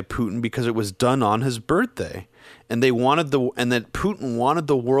assassinated by Putin because it was done on his birthday. And that Putin wanted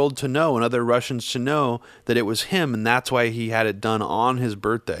the world to know and other Russians to know that it was him, and that's why he had it done on his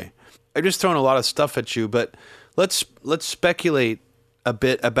birthday. I'm just throwing a lot of stuff at you, but let's speculate a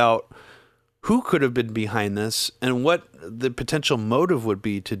bit about who could have been behind this and what the potential motive would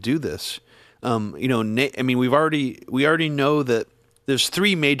be to do this. I mean, we already know that there's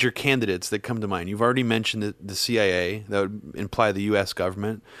three major candidates that come to mind. You've already mentioned the CIA. That would imply the U.S.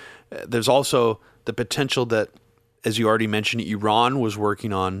 government. There's also the potential that, as you already mentioned, Iran was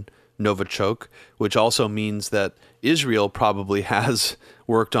working on Novichok, which also means that Israel probably has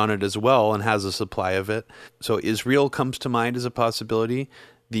worked on it as well and has a supply of it. So Israel comes to mind as a possibility.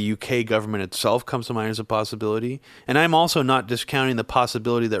 The UK government itself comes to mind as a possibility. And I'm also not discounting the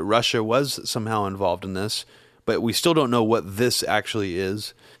possibility that Russia was somehow involved in this, but we still don't know what this actually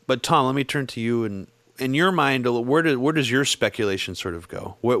is. But Tom, let me turn to you. And in your mind, where does your speculation sort of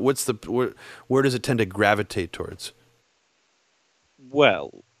go? Where does it tend to gravitate towards?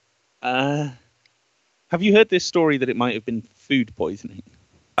 Well, have you heard this story that it might have been food poisoning?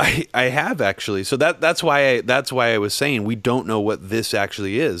 I have actually. So that's why I was saying we don't know what this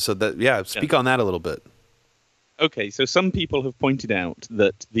actually is. So speak on that a little bit. Okay, so some people have pointed out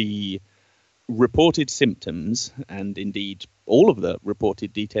that the reported symptoms, and indeed all of the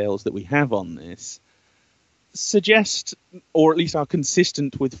reported details that we have on this, suggest, or at least are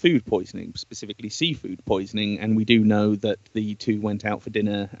consistent with food poisoning, specifically seafood poisoning. And we do know that the two went out for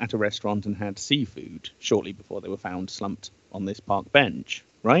dinner at a restaurant and had seafood shortly before they were found slumped on this park bench,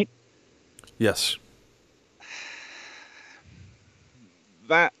 right? Yes.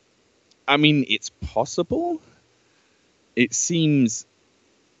 It's possible. It seems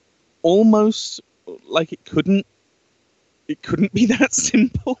almost like it couldn't be that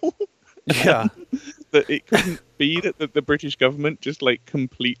simple. Yeah. That it couldn't be that the British government just like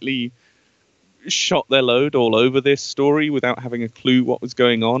completely shot their load all over this story without having a clue what was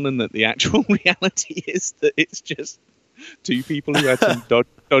going on, and that the actual reality is that it's just two people who had some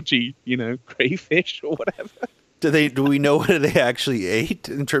dodgy, crayfish or whatever. Do we know what they actually ate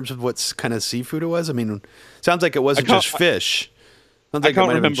in terms of what kind of seafood it was? I mean, sounds like it wasn't just fish. Sounds like it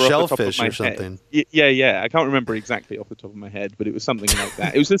might have been shellfish or something. Yeah. I can't remember exactly off the top of my head, but it was something like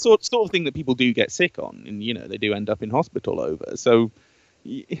that. It was the sort of thing that people do get sick on, and they do end up in hospital over. So,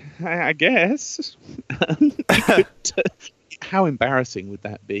 I guess. How embarrassing would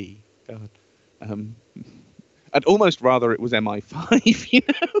that be? God, I'd almost rather it was MI5.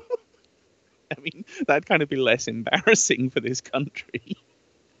 I mean, that'd kind of be less embarrassing for this country.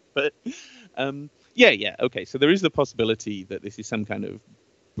 But. Yeah. Okay, so there is the possibility that this is some kind of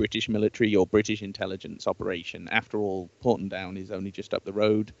British military or British intelligence operation. After all, Portondown is only just up the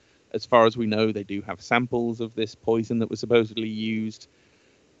road. As far as we know, they do have samples of this poison that was supposedly used.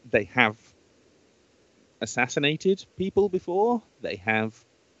 They have assassinated people before. They have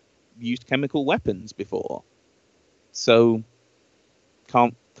used chemical weapons before. So,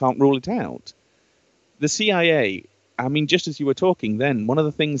 can't rule it out. The CIA, I mean, just as you were talking then, one of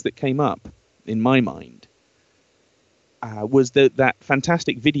the things that came up in my mind was that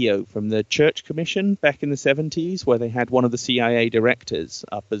fantastic video from the Church Commission back in the 70s where they had one of the CIA directors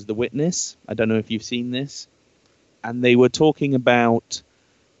up as the witness. I don't know if you've seen this. And they were talking about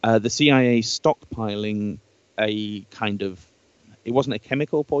the CIA stockpiling a kind of, it wasn't a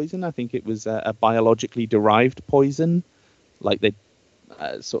chemical poison, I think it was a biologically derived poison, like they'd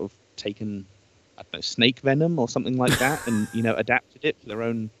sort of taken, snake venom or something like that and, adapted it for their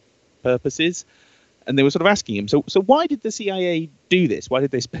own purposes. And they were sort of asking him, so why did the CIA do this? Why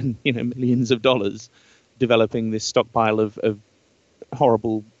did they spend millions of dollars developing this stockpile of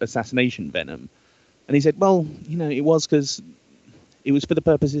horrible assassination venom? And he said, well, it was because it was for the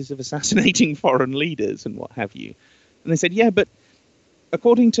purposes of assassinating foreign leaders and what have you. And they said, yeah, but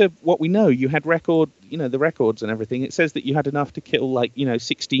according to what we know, you had the records and everything. It says that you had enough to kill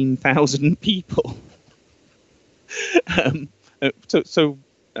 16,000 people.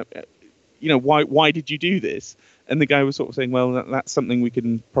 Why did you do this? And the guy was sort of saying, well, that's something we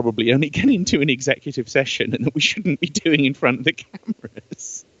can probably only get into an executive session and that we shouldn't be doing in front of the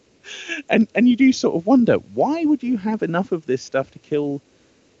cameras. And you do sort of wonder, why would you have enough of this stuff to kill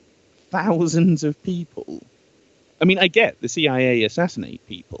thousands of people? I mean, I get the CIA assassinate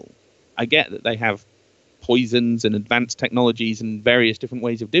people. I get that they have poisons and advanced technologies and various different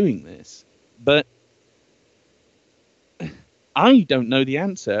ways of doing this. But I don't know the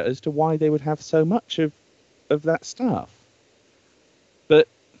answer as to why they would have so much of that stuff. But,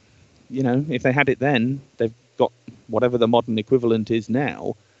 if they had it then, they've got whatever the modern equivalent is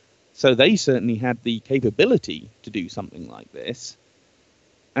now. So they certainly had the capability to do something like this.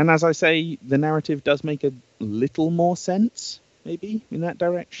 And as I say, the narrative does make a little more sense, maybe, in that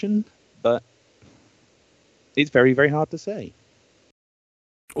direction. But it's very, very hard to say.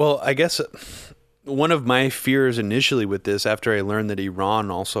 Well, I guess one of my fears initially with this, after I learned that Iran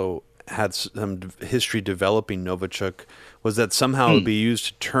also had some history developing Novichok, was that somehow it would be used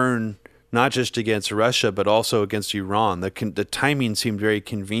to turn not just against Russia, but also against Iran. The timing seemed very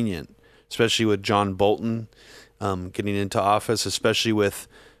convenient, especially with John Bolton getting into office, especially with,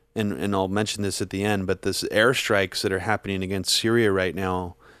 and I'll mention this at the end, but this airstrikes that are happening against Syria right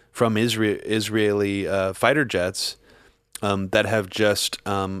now from Israeli fighter jets that have just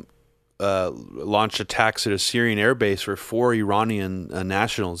launched attacks at a Syrian airbase where 4 Iranian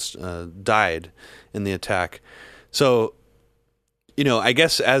nationals died in the attack. So, I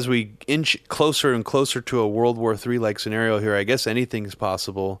guess as we inch closer and closer to a World War III-like scenario here, I guess anything's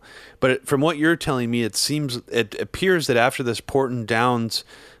possible. But from what you're telling me, it appears that after this Porton Downs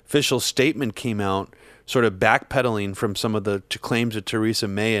official statement came out, sort of backpedaling from some of the claims that Theresa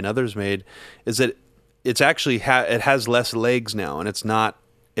May and others made, is that it's actually it has less legs now, and it's not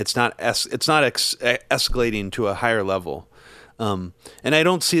escalating to a higher level. And I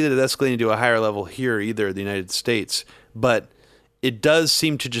don't see that it's escalating to a higher level here either, the United States, but it does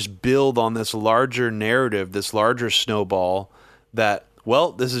seem to just build on this larger narrative, this larger snowball that,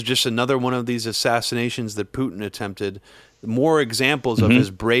 well, this is just another one of these assassinations that Putin attempted. More examples of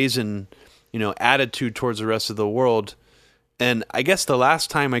his brazen, attitude towards the rest of the world. And I guess the last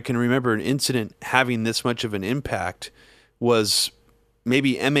time I can remember an incident having this much of an impact was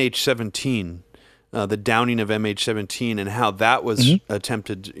maybe MH17, the downing of MH17, and how that was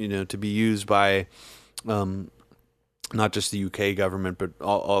attempted, to be used by not just the UK government, but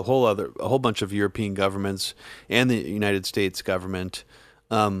a whole bunch of European governments and the United States government.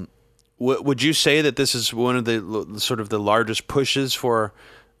 Would you say that this is one of the sort of the largest pushes for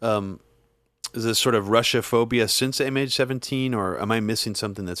this sort of Russia phobia since MH17, or am I missing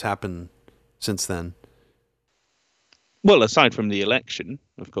something that's happened since then? Well, aside from the election,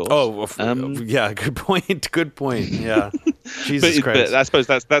 of course. Oh, yeah, good point. Good point. Yeah, Jesus Christ. But I suppose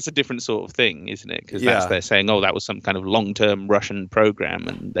that's a different sort of thing, isn't it? Because they're saying, that was some kind of long-term Russian program,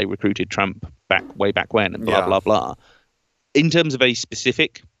 and they recruited Trump way back when, and blah blah blah. In terms of a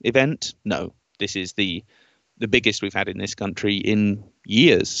specific event, no. This is the biggest we've had in this country in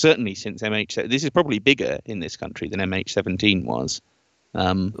years, certainly since MH. This is probably bigger in this country than MH17 was.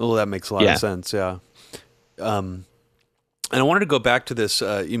 That makes a lot of sense. Yeah. And I wanted to go back to this.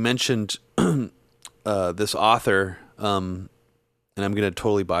 You mentioned this author, and I'm going to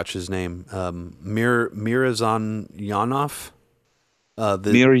totally botch his name, Miryazanov.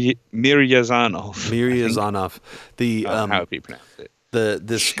 Miryazanov. How would you pronounce it?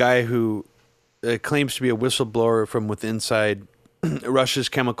 This guy who claims to be a whistleblower from inside Russia's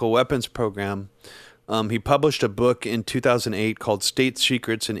chemical weapons program. He published a book in 2008 called State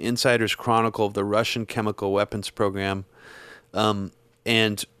Secrets: An Insider's Chronicle of the Russian Chemical Weapons Program.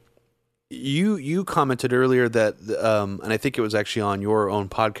 And you commented earlier that, and I think it was actually on your own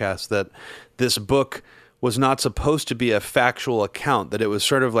podcast, that this book was not supposed to be a factual account, that it was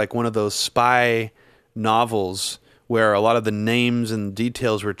sort of like one of those spy novels where a lot of the names and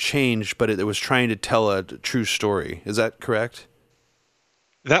details were changed, but it was trying to tell a true story. Is that correct?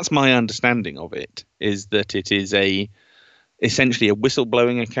 That's my understanding of it, is that it is essentially a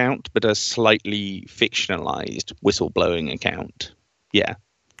whistleblowing account, but a slightly fictionalized whistleblowing account. Yeah.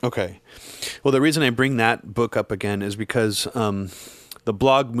 Okay. Well, the reason I bring that book up again is because the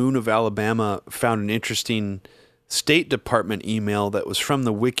blog Moon of Alabama found an interesting State Department email that was from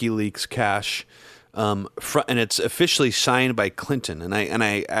the WikiLeaks cache, and it's officially signed by Clinton. And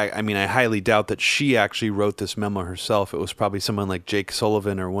I mean, I highly doubt that she actually wrote this memo herself. It was probably someone like Jake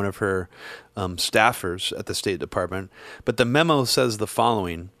Sullivan or one of her staffers at the State Department. But the memo says the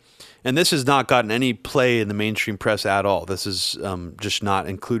following, and this has not gotten any play in the mainstream press at all. This is just not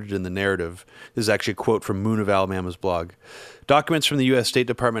included in the narrative. This is actually a quote from Moon of Alabama's blog. Documents from the U.S. State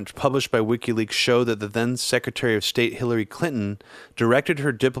Department published by WikiLeaks show that the then Secretary of State Hillary Clinton directed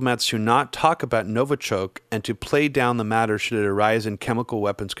her diplomats to not talk about Novichok and to play down the matter should it arise in chemical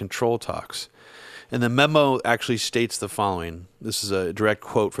weapons control talks. And the memo actually states the following. This is a direct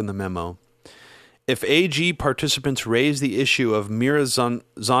quote from the memo. If AG participants raise the issue of Mira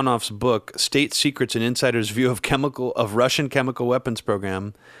Zonov's book, State Secrets and Insiders' View of Russian Chemical Weapons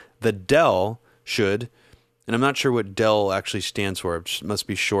Program, the DEL should, and I'm not sure what DEL actually stands for. It must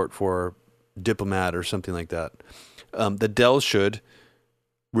be short for diplomat or something like that. The DEL should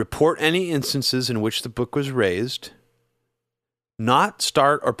report any instances in which the book was raised, not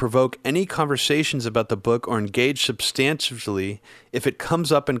start or provoke any conversations about the book or engage substantively if it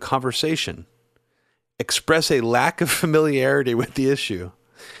comes up in conversation, express a lack of familiarity with the issue.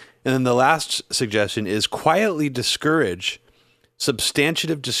 And then the last suggestion is quietly discourage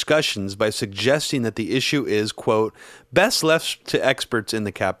substantive discussions by suggesting that the issue is, quote, best left to experts in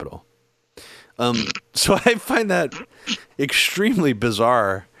the Capitol. So I find that extremely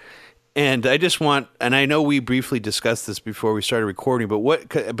bizarre. And I just want, and I know we briefly discussed this before we started recording,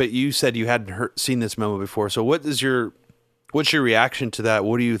 but you said you hadn't seen this memo before. So what's your reaction to that?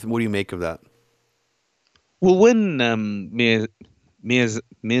 What do you make of that? Well, when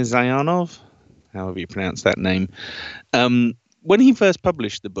Mirzayanov, however you pronounce that name, when he first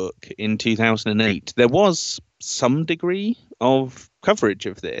published the book in 2008, there was some degree of coverage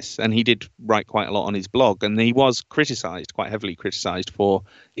of this, and he did write quite a lot on his blog, and he was quite heavily criticized for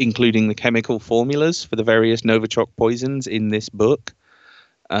including the chemical formulas for the various Novichok poisons in this book.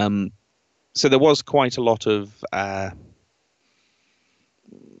 So there was quite a lot of, I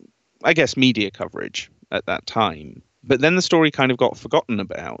guess, media coverage at that time. But then the story kind of got forgotten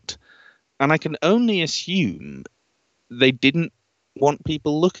about, and I can only assume they didn't want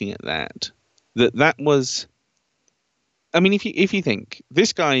people looking at that. That was, I mean, if you think,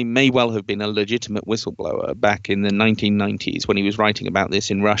 this guy may well have been a legitimate whistleblower back in the 1990s when he was writing about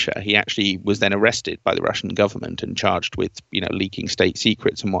this in Russia. He actually was then arrested by the Russian government and charged with, leaking state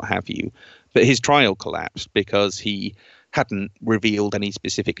secrets and what have you. But his trial collapsed because he hadn't revealed any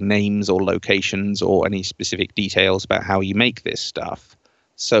specific names or locations or any specific details about how you make this stuff.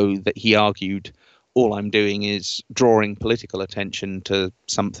 So that he argued, all I'm doing is drawing political attention to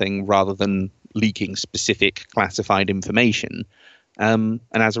something rather than leaking specific classified information. And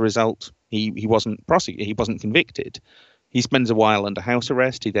as a result, he wasn't prosecuted. He wasn't convicted. He spends a while under house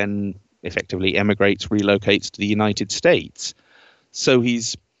arrest. He then effectively emigrates, relocates to the United States. So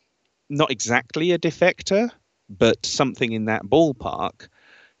he's not exactly a defector, but something in that ballpark.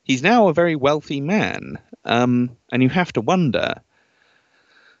 He's now a very wealthy man. And you have to wonder,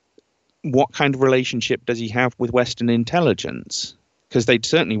 what kind of relationship does he have with Western intelligence? Because they'd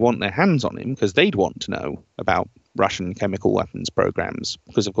certainly want their hands on him, because they'd want to know about Russian chemical weapons programs.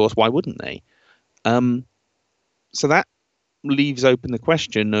 Because, of course, why wouldn't they? So that leaves open the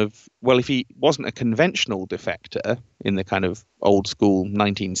question of, well, if he wasn't a conventional defector in the kind of old school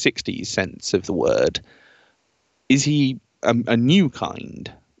 1960s sense of the word, is he a new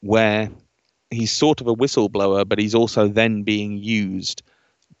kind where he's sort of a whistleblower, but he's also then being used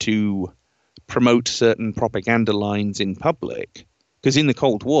to promote certain propaganda lines in public? Because in the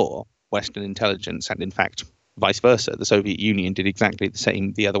Cold War, Western intelligence, and in fact, vice versa, the Soviet Union did exactly the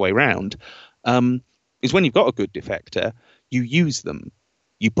same the other way around, is when you've got a good defector, you use them.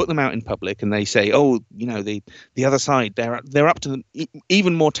 You put them out in public and they say, oh, the other side, they're up to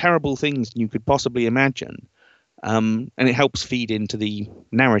even more terrible things than you could possibly imagine. And it helps feed into the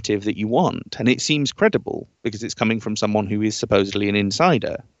narrative that you want. And it seems credible because it's coming from someone who is supposedly an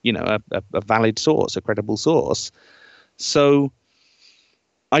insider, a valid source, a credible source. So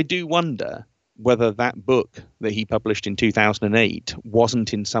I do wonder whether that book that he published in 2008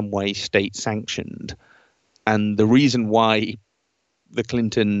 wasn't in some way state sanctioned. And the reason why the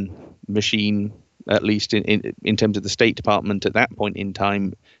Clinton machine, at least in terms of the State Department at that point in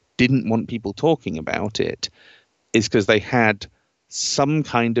time, didn't want people talking about it is because they had some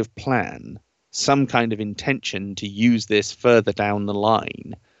kind of plan, some kind of intention to use this further down the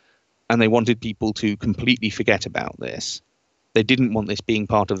line. And they wanted people to completely forget about this. They didn't want this being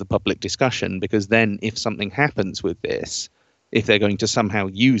part of the public discussion, because then if something happens with this, if they're going to somehow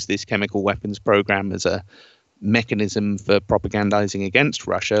use this chemical weapons program as a mechanism for propagandizing against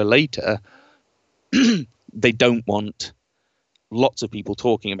Russia later, they don't want lots of people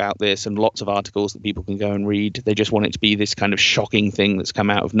talking about this and lots of articles that people can go and read. They just want it to be this kind of shocking thing that's come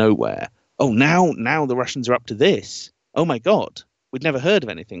out of nowhere. Oh, now the Russians are up to this. Oh my God, we'd never heard of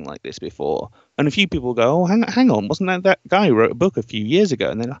anything like this before. And a few people go, oh, hang on, wasn't that guy who wrote a book a few years ago?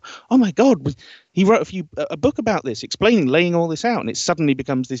 And then, oh my God, he wrote a book about this, laying all this out. And it suddenly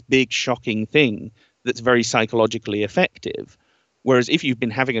becomes this big, shocking thing that's very psychologically effective. Whereas if you've been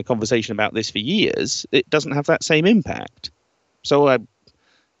having a conversation about this for years, it doesn't have that same impact. So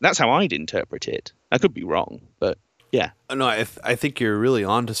that's how I'd interpret it. I could be wrong, but yeah. No, I think you're really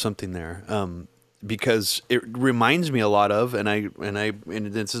onto something there, because it reminds me a lot of, and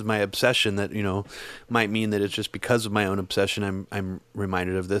this is my obsession that, might mean that it's just because of my own obsession I'm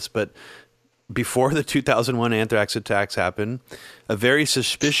reminded of this, but before the 2001 anthrax attacks happened, a very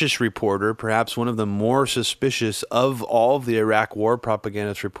suspicious reporter, perhaps one of the more suspicious of all of the Iraq war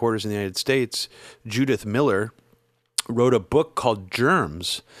propagandist reporters in the United States, Judith Miller, wrote a book called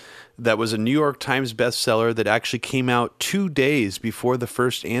Germs that was a New York Times bestseller that actually came out 2 days before the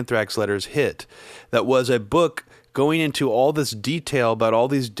first anthrax letters hit. That was a book going into all this detail about all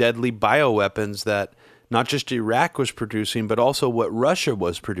these deadly bioweapons that not just Iraq was producing, but also what Russia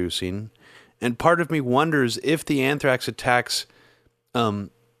was producing. And part of me wonders if the anthrax attacks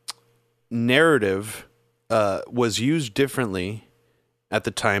narrative was used differently at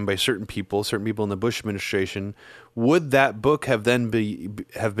the time by certain people in the Bush administration, would that book have then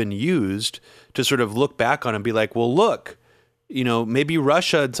been used to sort of look back on and be like, well, look, maybe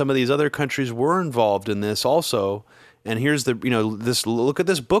Russia and some of these other countries were involved in this also. And here's look at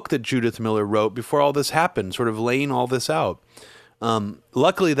this book that Judith Miller wrote before all this happened, sort of laying all this out.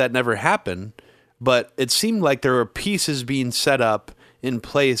 Luckily that never happened, but it seemed like there were pieces being set up in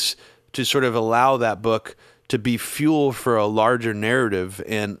place to sort of allow that book to be fuel for a larger narrative,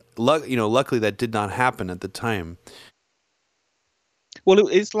 and luckily that did not happen at the time. Well,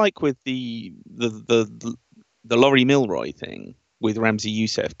 it's like with the Laurie Milroy thing with Ramzi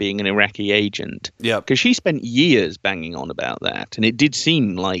Youssef being an Iraqi agent. Yeah, because she spent years banging on about that, and it did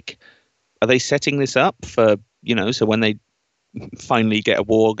seem like, are they setting this up for so when they finally get a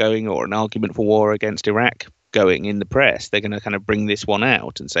war going or an argument for war against Iraq going in the press, they're going to kind of bring this one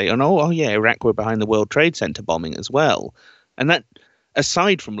out and say, oh yeah, Iraq were behind the World Trade Center bombing as well. And that,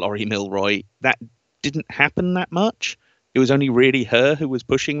 aside from Laurie Milroy, that didn't happen that much. It was only really her who was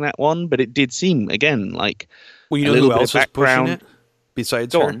pushing that one, but it did seem, again, like a little who else was pushing it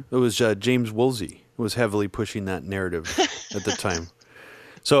besides her? It was James Woolsey who was heavily pushing that narrative at the time.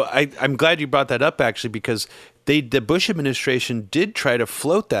 So I'm glad you brought that up, actually, because the Bush administration did try to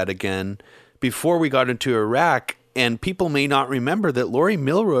float that again before we got into Iraq, and people may not remember that Laurie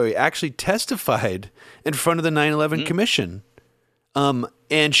Milroy actually testified in front of the 9/11 Commission.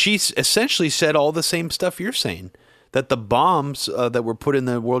 And she essentially said all the same stuff you're saying, that the bombs that were put in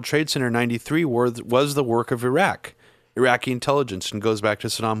the World Trade Center in 93 was the work of Iraqi intelligence, and goes back to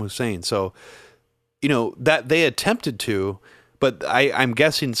Saddam Hussein. So, that they attempted to, but I'm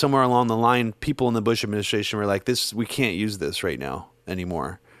guessing somewhere along the line, people in the Bush administration were like, we can't use this right now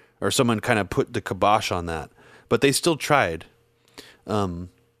anymore. Or someone kind of put the kibosh on that, but they still tried. So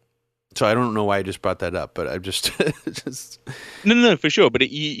I don't know why I just brought that up, but I just No, for sure. But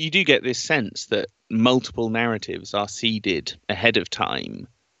you do get this sense that multiple narratives are seeded ahead of time,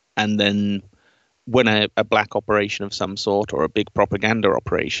 and then when a black operation of some sort or a big propaganda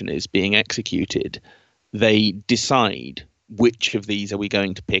operation is being executed, they decide which of these are we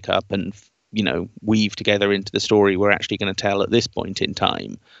going to pick up and weave together into the story we're actually going to tell at this point in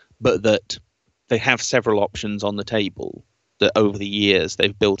time. But that they have several options on the table, that over the years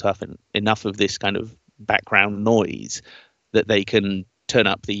they've built up enough of this kind of background noise that they can turn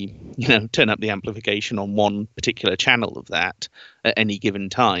up the amplification on one particular channel of that at any given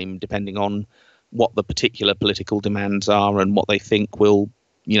time, depending on what the particular political demands are and what they think will,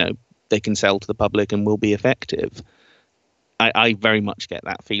 they can sell to the public and will be effective. I very much get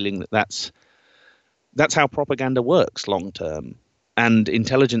that feeling that's how propaganda works long term. And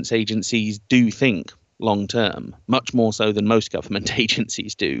intelligence agencies do think long term, much more so than most government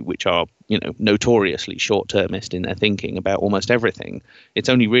agencies do, which are, notoriously short-termist in their thinking about almost everything. It's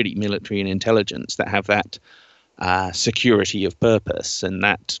only really military and intelligence that have that security of purpose and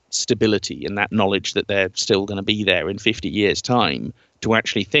that stability and that knowledge that they're still going to be there in 50 years' time to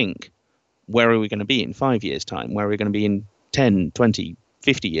actually think, where are we going to be in 5 years' time? Where are we going to be in 10, 20,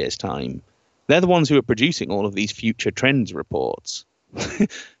 50 years' time? They're the ones who are producing all of these future trends reports.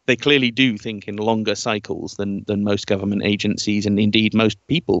 they clearly do think in longer cycles than most government agencies, and indeed most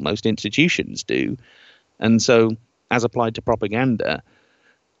people, most institutions do. And so, as applied to propaganda,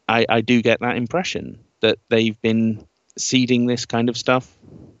 I do get that impression that they've been seeding this kind of stuff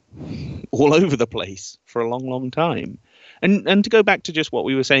all over the place for a long, long time. And to go back to just what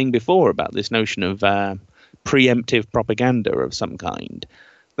we were saying before about this notion of preemptive propaganda of some kind,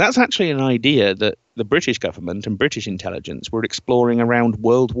 that's actually an idea that the British government and British intelligence were exploring around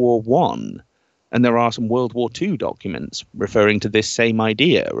World War I. And there are some World War II documents referring to this same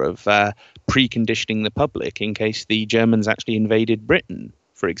idea of preconditioning the public in case the Germans actually invaded Britain,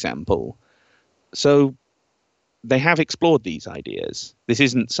 for example. So they have explored these ideas. This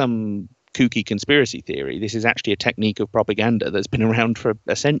isn't some kooky conspiracy theory. This is actually a technique of propaganda that's been around for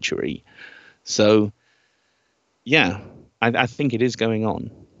a century. So, yeah, I think it is going on.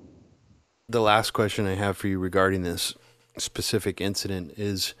 The last question I have for you regarding this specific incident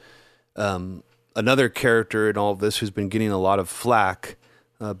is another character in all of this who's been getting a lot of flack,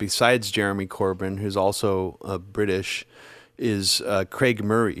 besides Jeremy Corbyn, who's also British, is Craig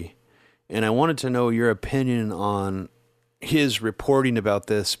Murray. And I wanted to know your opinion on his reporting about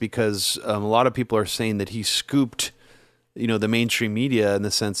this, because a lot of people are saying that he scooped, the mainstream media in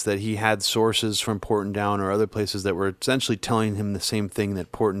the sense that he had sources from Portendown or other places that were essentially telling him the same thing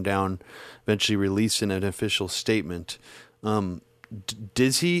that Portendown eventually released in an official statement.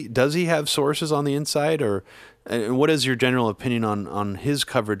 Does he have sources on the inside, and what is your general opinion on his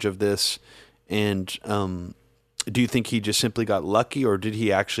coverage of this? And do you think he just simply got lucky, or did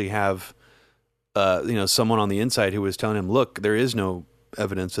he actually have someone on the inside who was telling him, look, there is no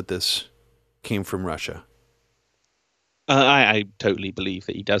evidence that this came from Russia? I totally believe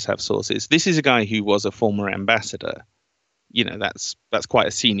that he does have sources. This is a guy who was a former ambassador. That's quite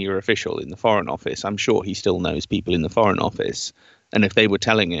a senior official in the Foreign Office. I'm sure he still knows people in the Foreign Office. And if they were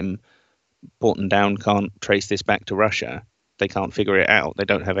telling him Portendown can't trace this back to Russia, they can't figure it out, they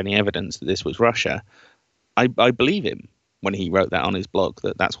don't have any evidence that this was Russia, I believe him when he wrote that on his blog,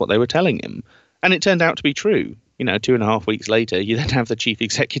 that's what they were telling him. And it turned out to be true. 2.5 weeks later, you then have the chief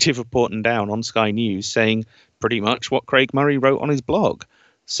executive of Portendown on Sky News saying pretty much what Craig Murray wrote on his blog.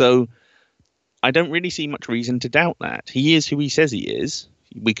 So I don't really see much reason to doubt that. He is who he says he is.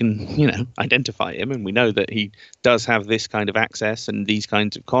 We can, identify him, and we know that he does have this kind of access and these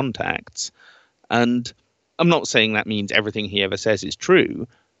kinds of contacts. And I'm not saying that means everything he ever says is true,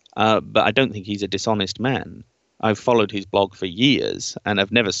 but I don't think he's a dishonest man. I've followed his blog for years, and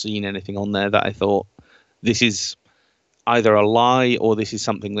I've never seen anything on there that I thought, this is either a lie or this is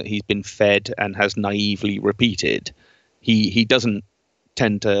something that he's been fed and has naively repeated. He doesn't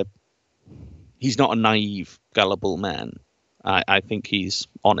tend to... He's not a naive, gullible man. I think he's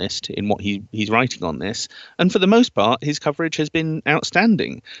honest in what he's writing on this. And for the most part, his coverage has been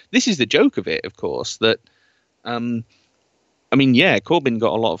outstanding. This is the joke of it, of course, that... Corbyn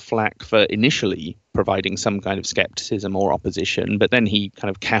got a lot of flack for initially providing some kind of skepticism or opposition, but then he kind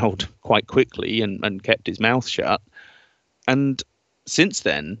of cowed quite quickly and kept his mouth shut. And since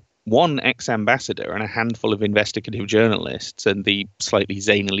then, one ex-ambassador and a handful of investigative journalists and the slightly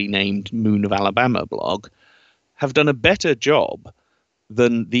zanily named Moon of Alabama blog have done a better job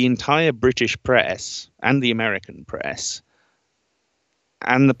than the entire British press and the American press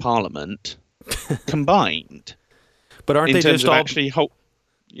and the Parliament combined. But aren't they just all actually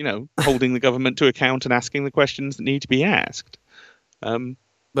holding the government to account and asking the questions that need to be asked?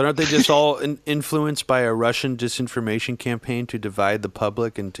 But aren't they just all influenced by a Russian disinformation campaign to divide the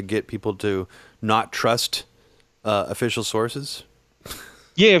public and to get people to not trust official sources?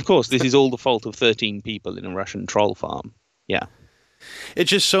 Yeah, of course. This is all the fault of 13 people in a Russian troll farm. Yeah. It's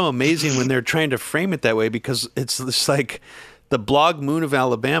just so amazing when they're trying to frame it that way, because it's just like the blog Moon of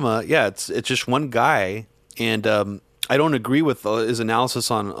Alabama. Yeah, it's just one guy, and I don't agree with his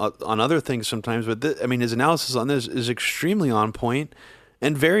analysis on other things sometimes, but his analysis on this is extremely on point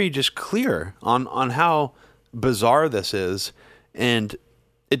and very just clear on how bizarre this is. And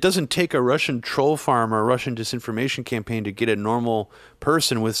it doesn't take a Russian troll farm or a Russian disinformation campaign to get a normal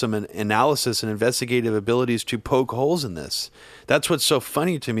person with some analysis and investigative abilities to poke holes in this. That's what's so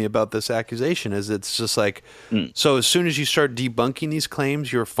funny to me about this accusation, is it's just like, so as soon as you start debunking these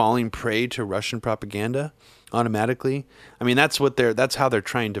claims, you're falling prey to Russian propaganda automatically. That's how they're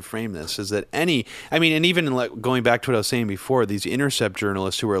trying to frame this, is that and even like going back to what I was saying before, these Intercept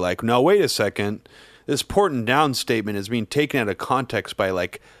journalists who are like, no, wait a second, this Portendown statement is being taken out of context by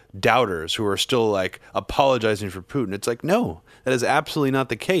like doubters who are still like apologizing for Putin. It's like, no, that is absolutely not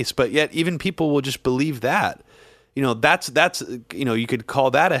the case. But yet even people will just believe that. that's you could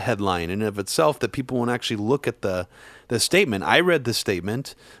call that a headline in and of itself, that people won't actually look at the statement. I read the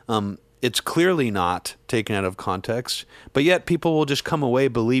statement. It's clearly not taken out of context, but yet people will just come away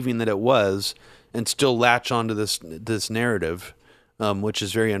believing that it was and still latch onto this narrative, which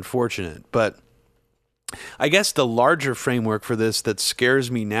is very unfortunate. But I guess the larger framework for this that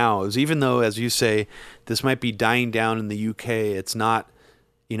scares me now is, even though, as you say, this might be dying down in the UK, it's not,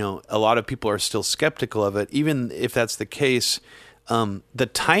 a lot of people are still skeptical of it. Even if that's the case, the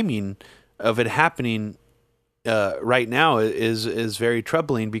timing of it happening right now is very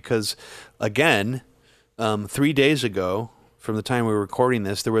troubling, because, again, 3 days ago, from the time we were recording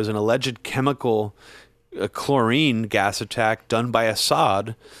this, there was an alleged chemical chlorine gas attack done by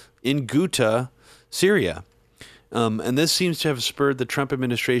Assad in Ghouta, Syria. And this seems to have spurred the Trump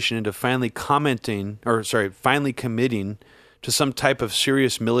administration into finally committing to some type of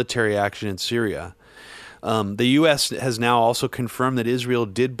serious military action in Syria. The U.S. has now also confirmed that Israel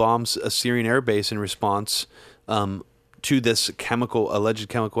did bomb a Syrian airbase in response to this alleged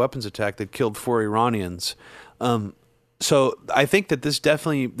chemical weapons attack that killed 4 Iranians. So I think that this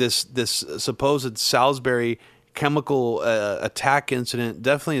supposed Salisbury chemical attack incident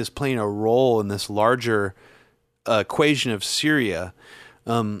definitely is playing a role in this larger equation of Syria.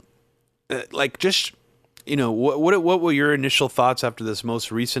 What were your initial thoughts after this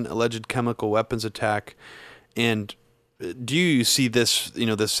most recent alleged chemical weapons attack? And do you see this,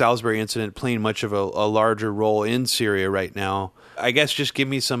 this Salisbury incident playing much of a larger role in Syria right now? I guess just give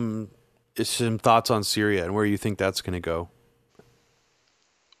me some thoughts on Syria and where you think that's going to go.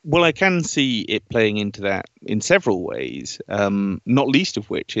 Well, I can see it playing into that in several ways, not least of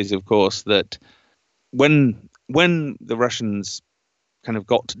which is, of course, that when the Russians kind of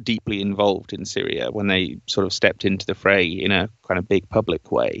got deeply involved in Syria, when they sort of stepped into the fray in a kind of big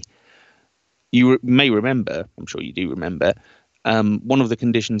public way, you may remember, I'm sure you do remember, one of the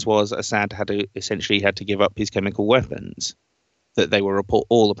conditions was Assad essentially had to give up his chemical weapons, that they were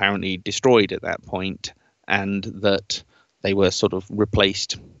all apparently destroyed at that point, and that they were sort of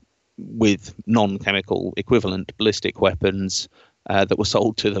replaced with non-chemical equivalent ballistic weapons that were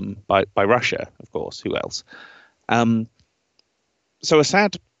sold to them by Russia, of course. Who else? So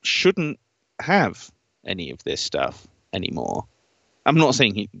Assad shouldn't have any of this stuff anymore. I'm not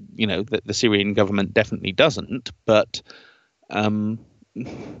saying that the Syrian government definitely doesn't, but I'm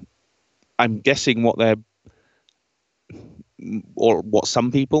guessing what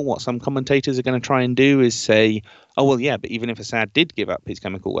some commentators are going to try and do is say, oh, well, yeah, but even if Assad did give up his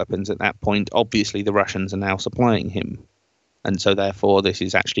chemical weapons at that point, obviously the Russians are now supplying him. And so therefore this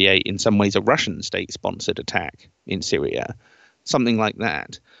is actually in some ways a Russian state-sponsored attack in Syria, something like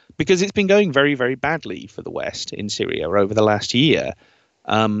that. Because it's been going very, very badly for the West in Syria over the last year.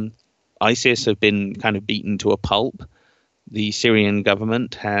 ISIS have been kind of beaten to a pulp. The Syrian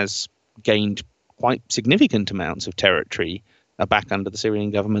government has gained quite significant amounts of territory back under the Syrian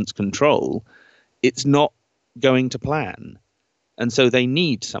government's control. It's not going to plan. And so they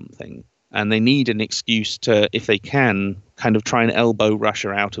need something. And they need an excuse to, if they can, kind of try and elbow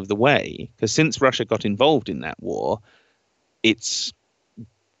Russia out of the way. Because since Russia got involved in that war, it's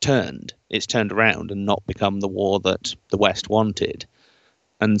turned around and not become the war that the West wanted.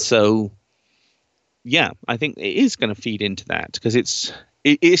 And so, yeah, I think it is going to feed into that, because it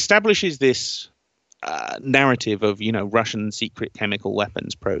establishes this narrative of, Russian secret chemical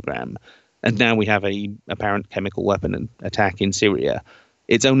weapons program. And now we have a apparent chemical weapon attack in Syria.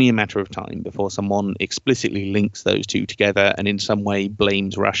 It's only a matter of time before someone explicitly links those two together and in some way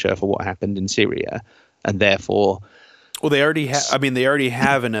blames Russia for what happened in Syria. And therefore, well, they already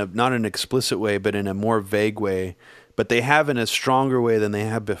have in not an explicit way, but in a more vague way, but they have in a stronger way than they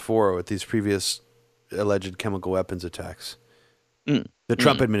have before with these previous alleged chemical weapons attacks. The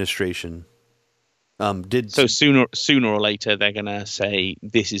Trump administration did. So sooner or later, they're going to say,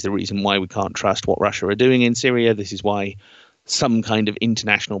 this is the reason why we can't trust what Russia are doing in Syria. This is why some kind of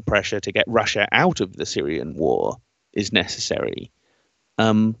international pressure to get Russia out of the Syrian war is necessary.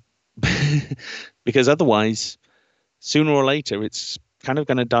 Because otherwise, sooner or later, it's kind of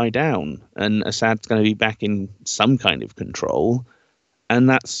going to die down and Assad's going to be back in some kind of control. And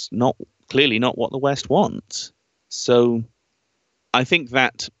that's clearly not what the West wants. So I think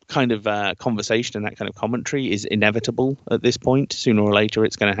that kind of conversation and that kind of commentary is inevitable at this point. Sooner or later,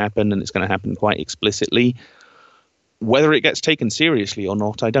 it's going to happen, and it's going to happen quite explicitly. Whether it gets taken seriously or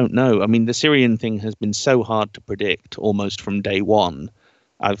not, I don't know. I mean, the Syrian thing has been so hard to predict almost from day one.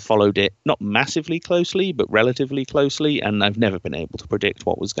 I've followed it not massively closely, but relatively closely, and I've never been able to predict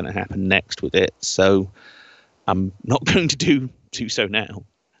what was going to happen next with it. So I'm not going to do so now.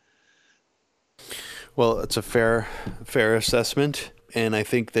 Well, it's a fair assessment, and I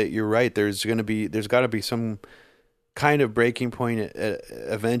think that you're right. There's got to be some kind of breaking point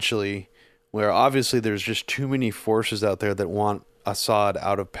eventually, where obviously there's just too many forces out there that want Assad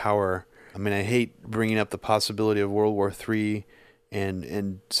out of power. I mean, I hate bringing up the possibility of World War III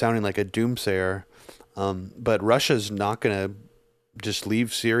and sounding like a doomsayer, but Russia's not going to just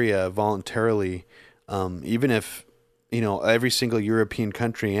leave Syria voluntarily, even if every single European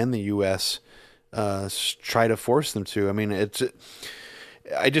country and the U.S. Try to force them to. I mean,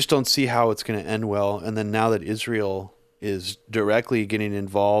 I just don't see how it's going to end well. And then now that Israel is directly getting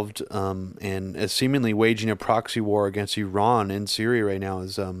involved and is seemingly waging a proxy war against Iran in Syria right now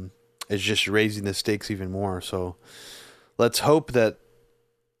is just raising the stakes even more. So let's hope that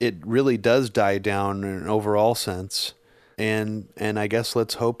it really does die down in an overall sense. And I guess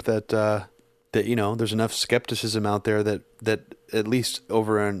let's hope that there's enough skepticism out there that at least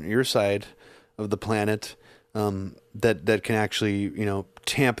over on your side of the planet, that can actually,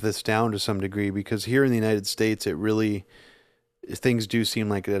 tamp this down to some degree, because here in the United States, things do seem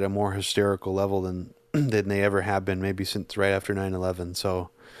like at a more hysterical level than they ever have been, maybe since right after 9/11. So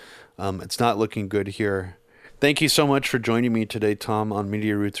it's not looking good here. Thank you so much for joining me today, Tom, on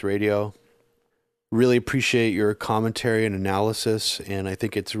Media Roots Radio. Really appreciate your commentary and analysis, and I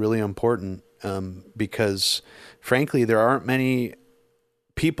think it's really important because, frankly, there aren't many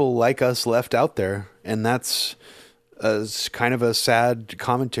people like us left out there, and that's kind of a sad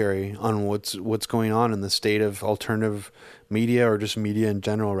commentary on what's going on in the state of alternative media or just media in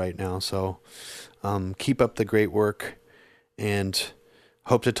general right now. So keep up the great work, and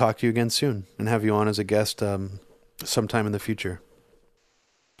hope to talk to you again soon and have you on as a guest sometime in the future.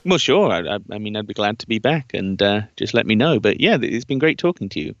 Well, sure. I mean, I'd be glad to be back, and just let me know. But yeah, it's been great talking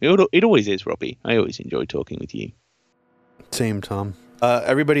to you. It always is, Robbie. I always enjoy talking with you. Same, Tom.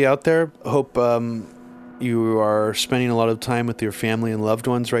 Everybody out there, hope you are spending a lot of time with your family and loved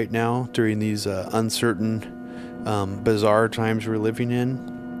ones right now during these uncertain, bizarre times we're living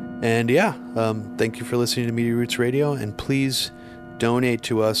in. And yeah, thank you for listening to Media Roots Radio, and please donate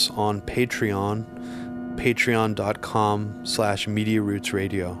to us on Patreon, patreon.com/Media Roots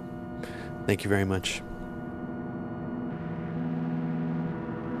Radio. Thank you very much.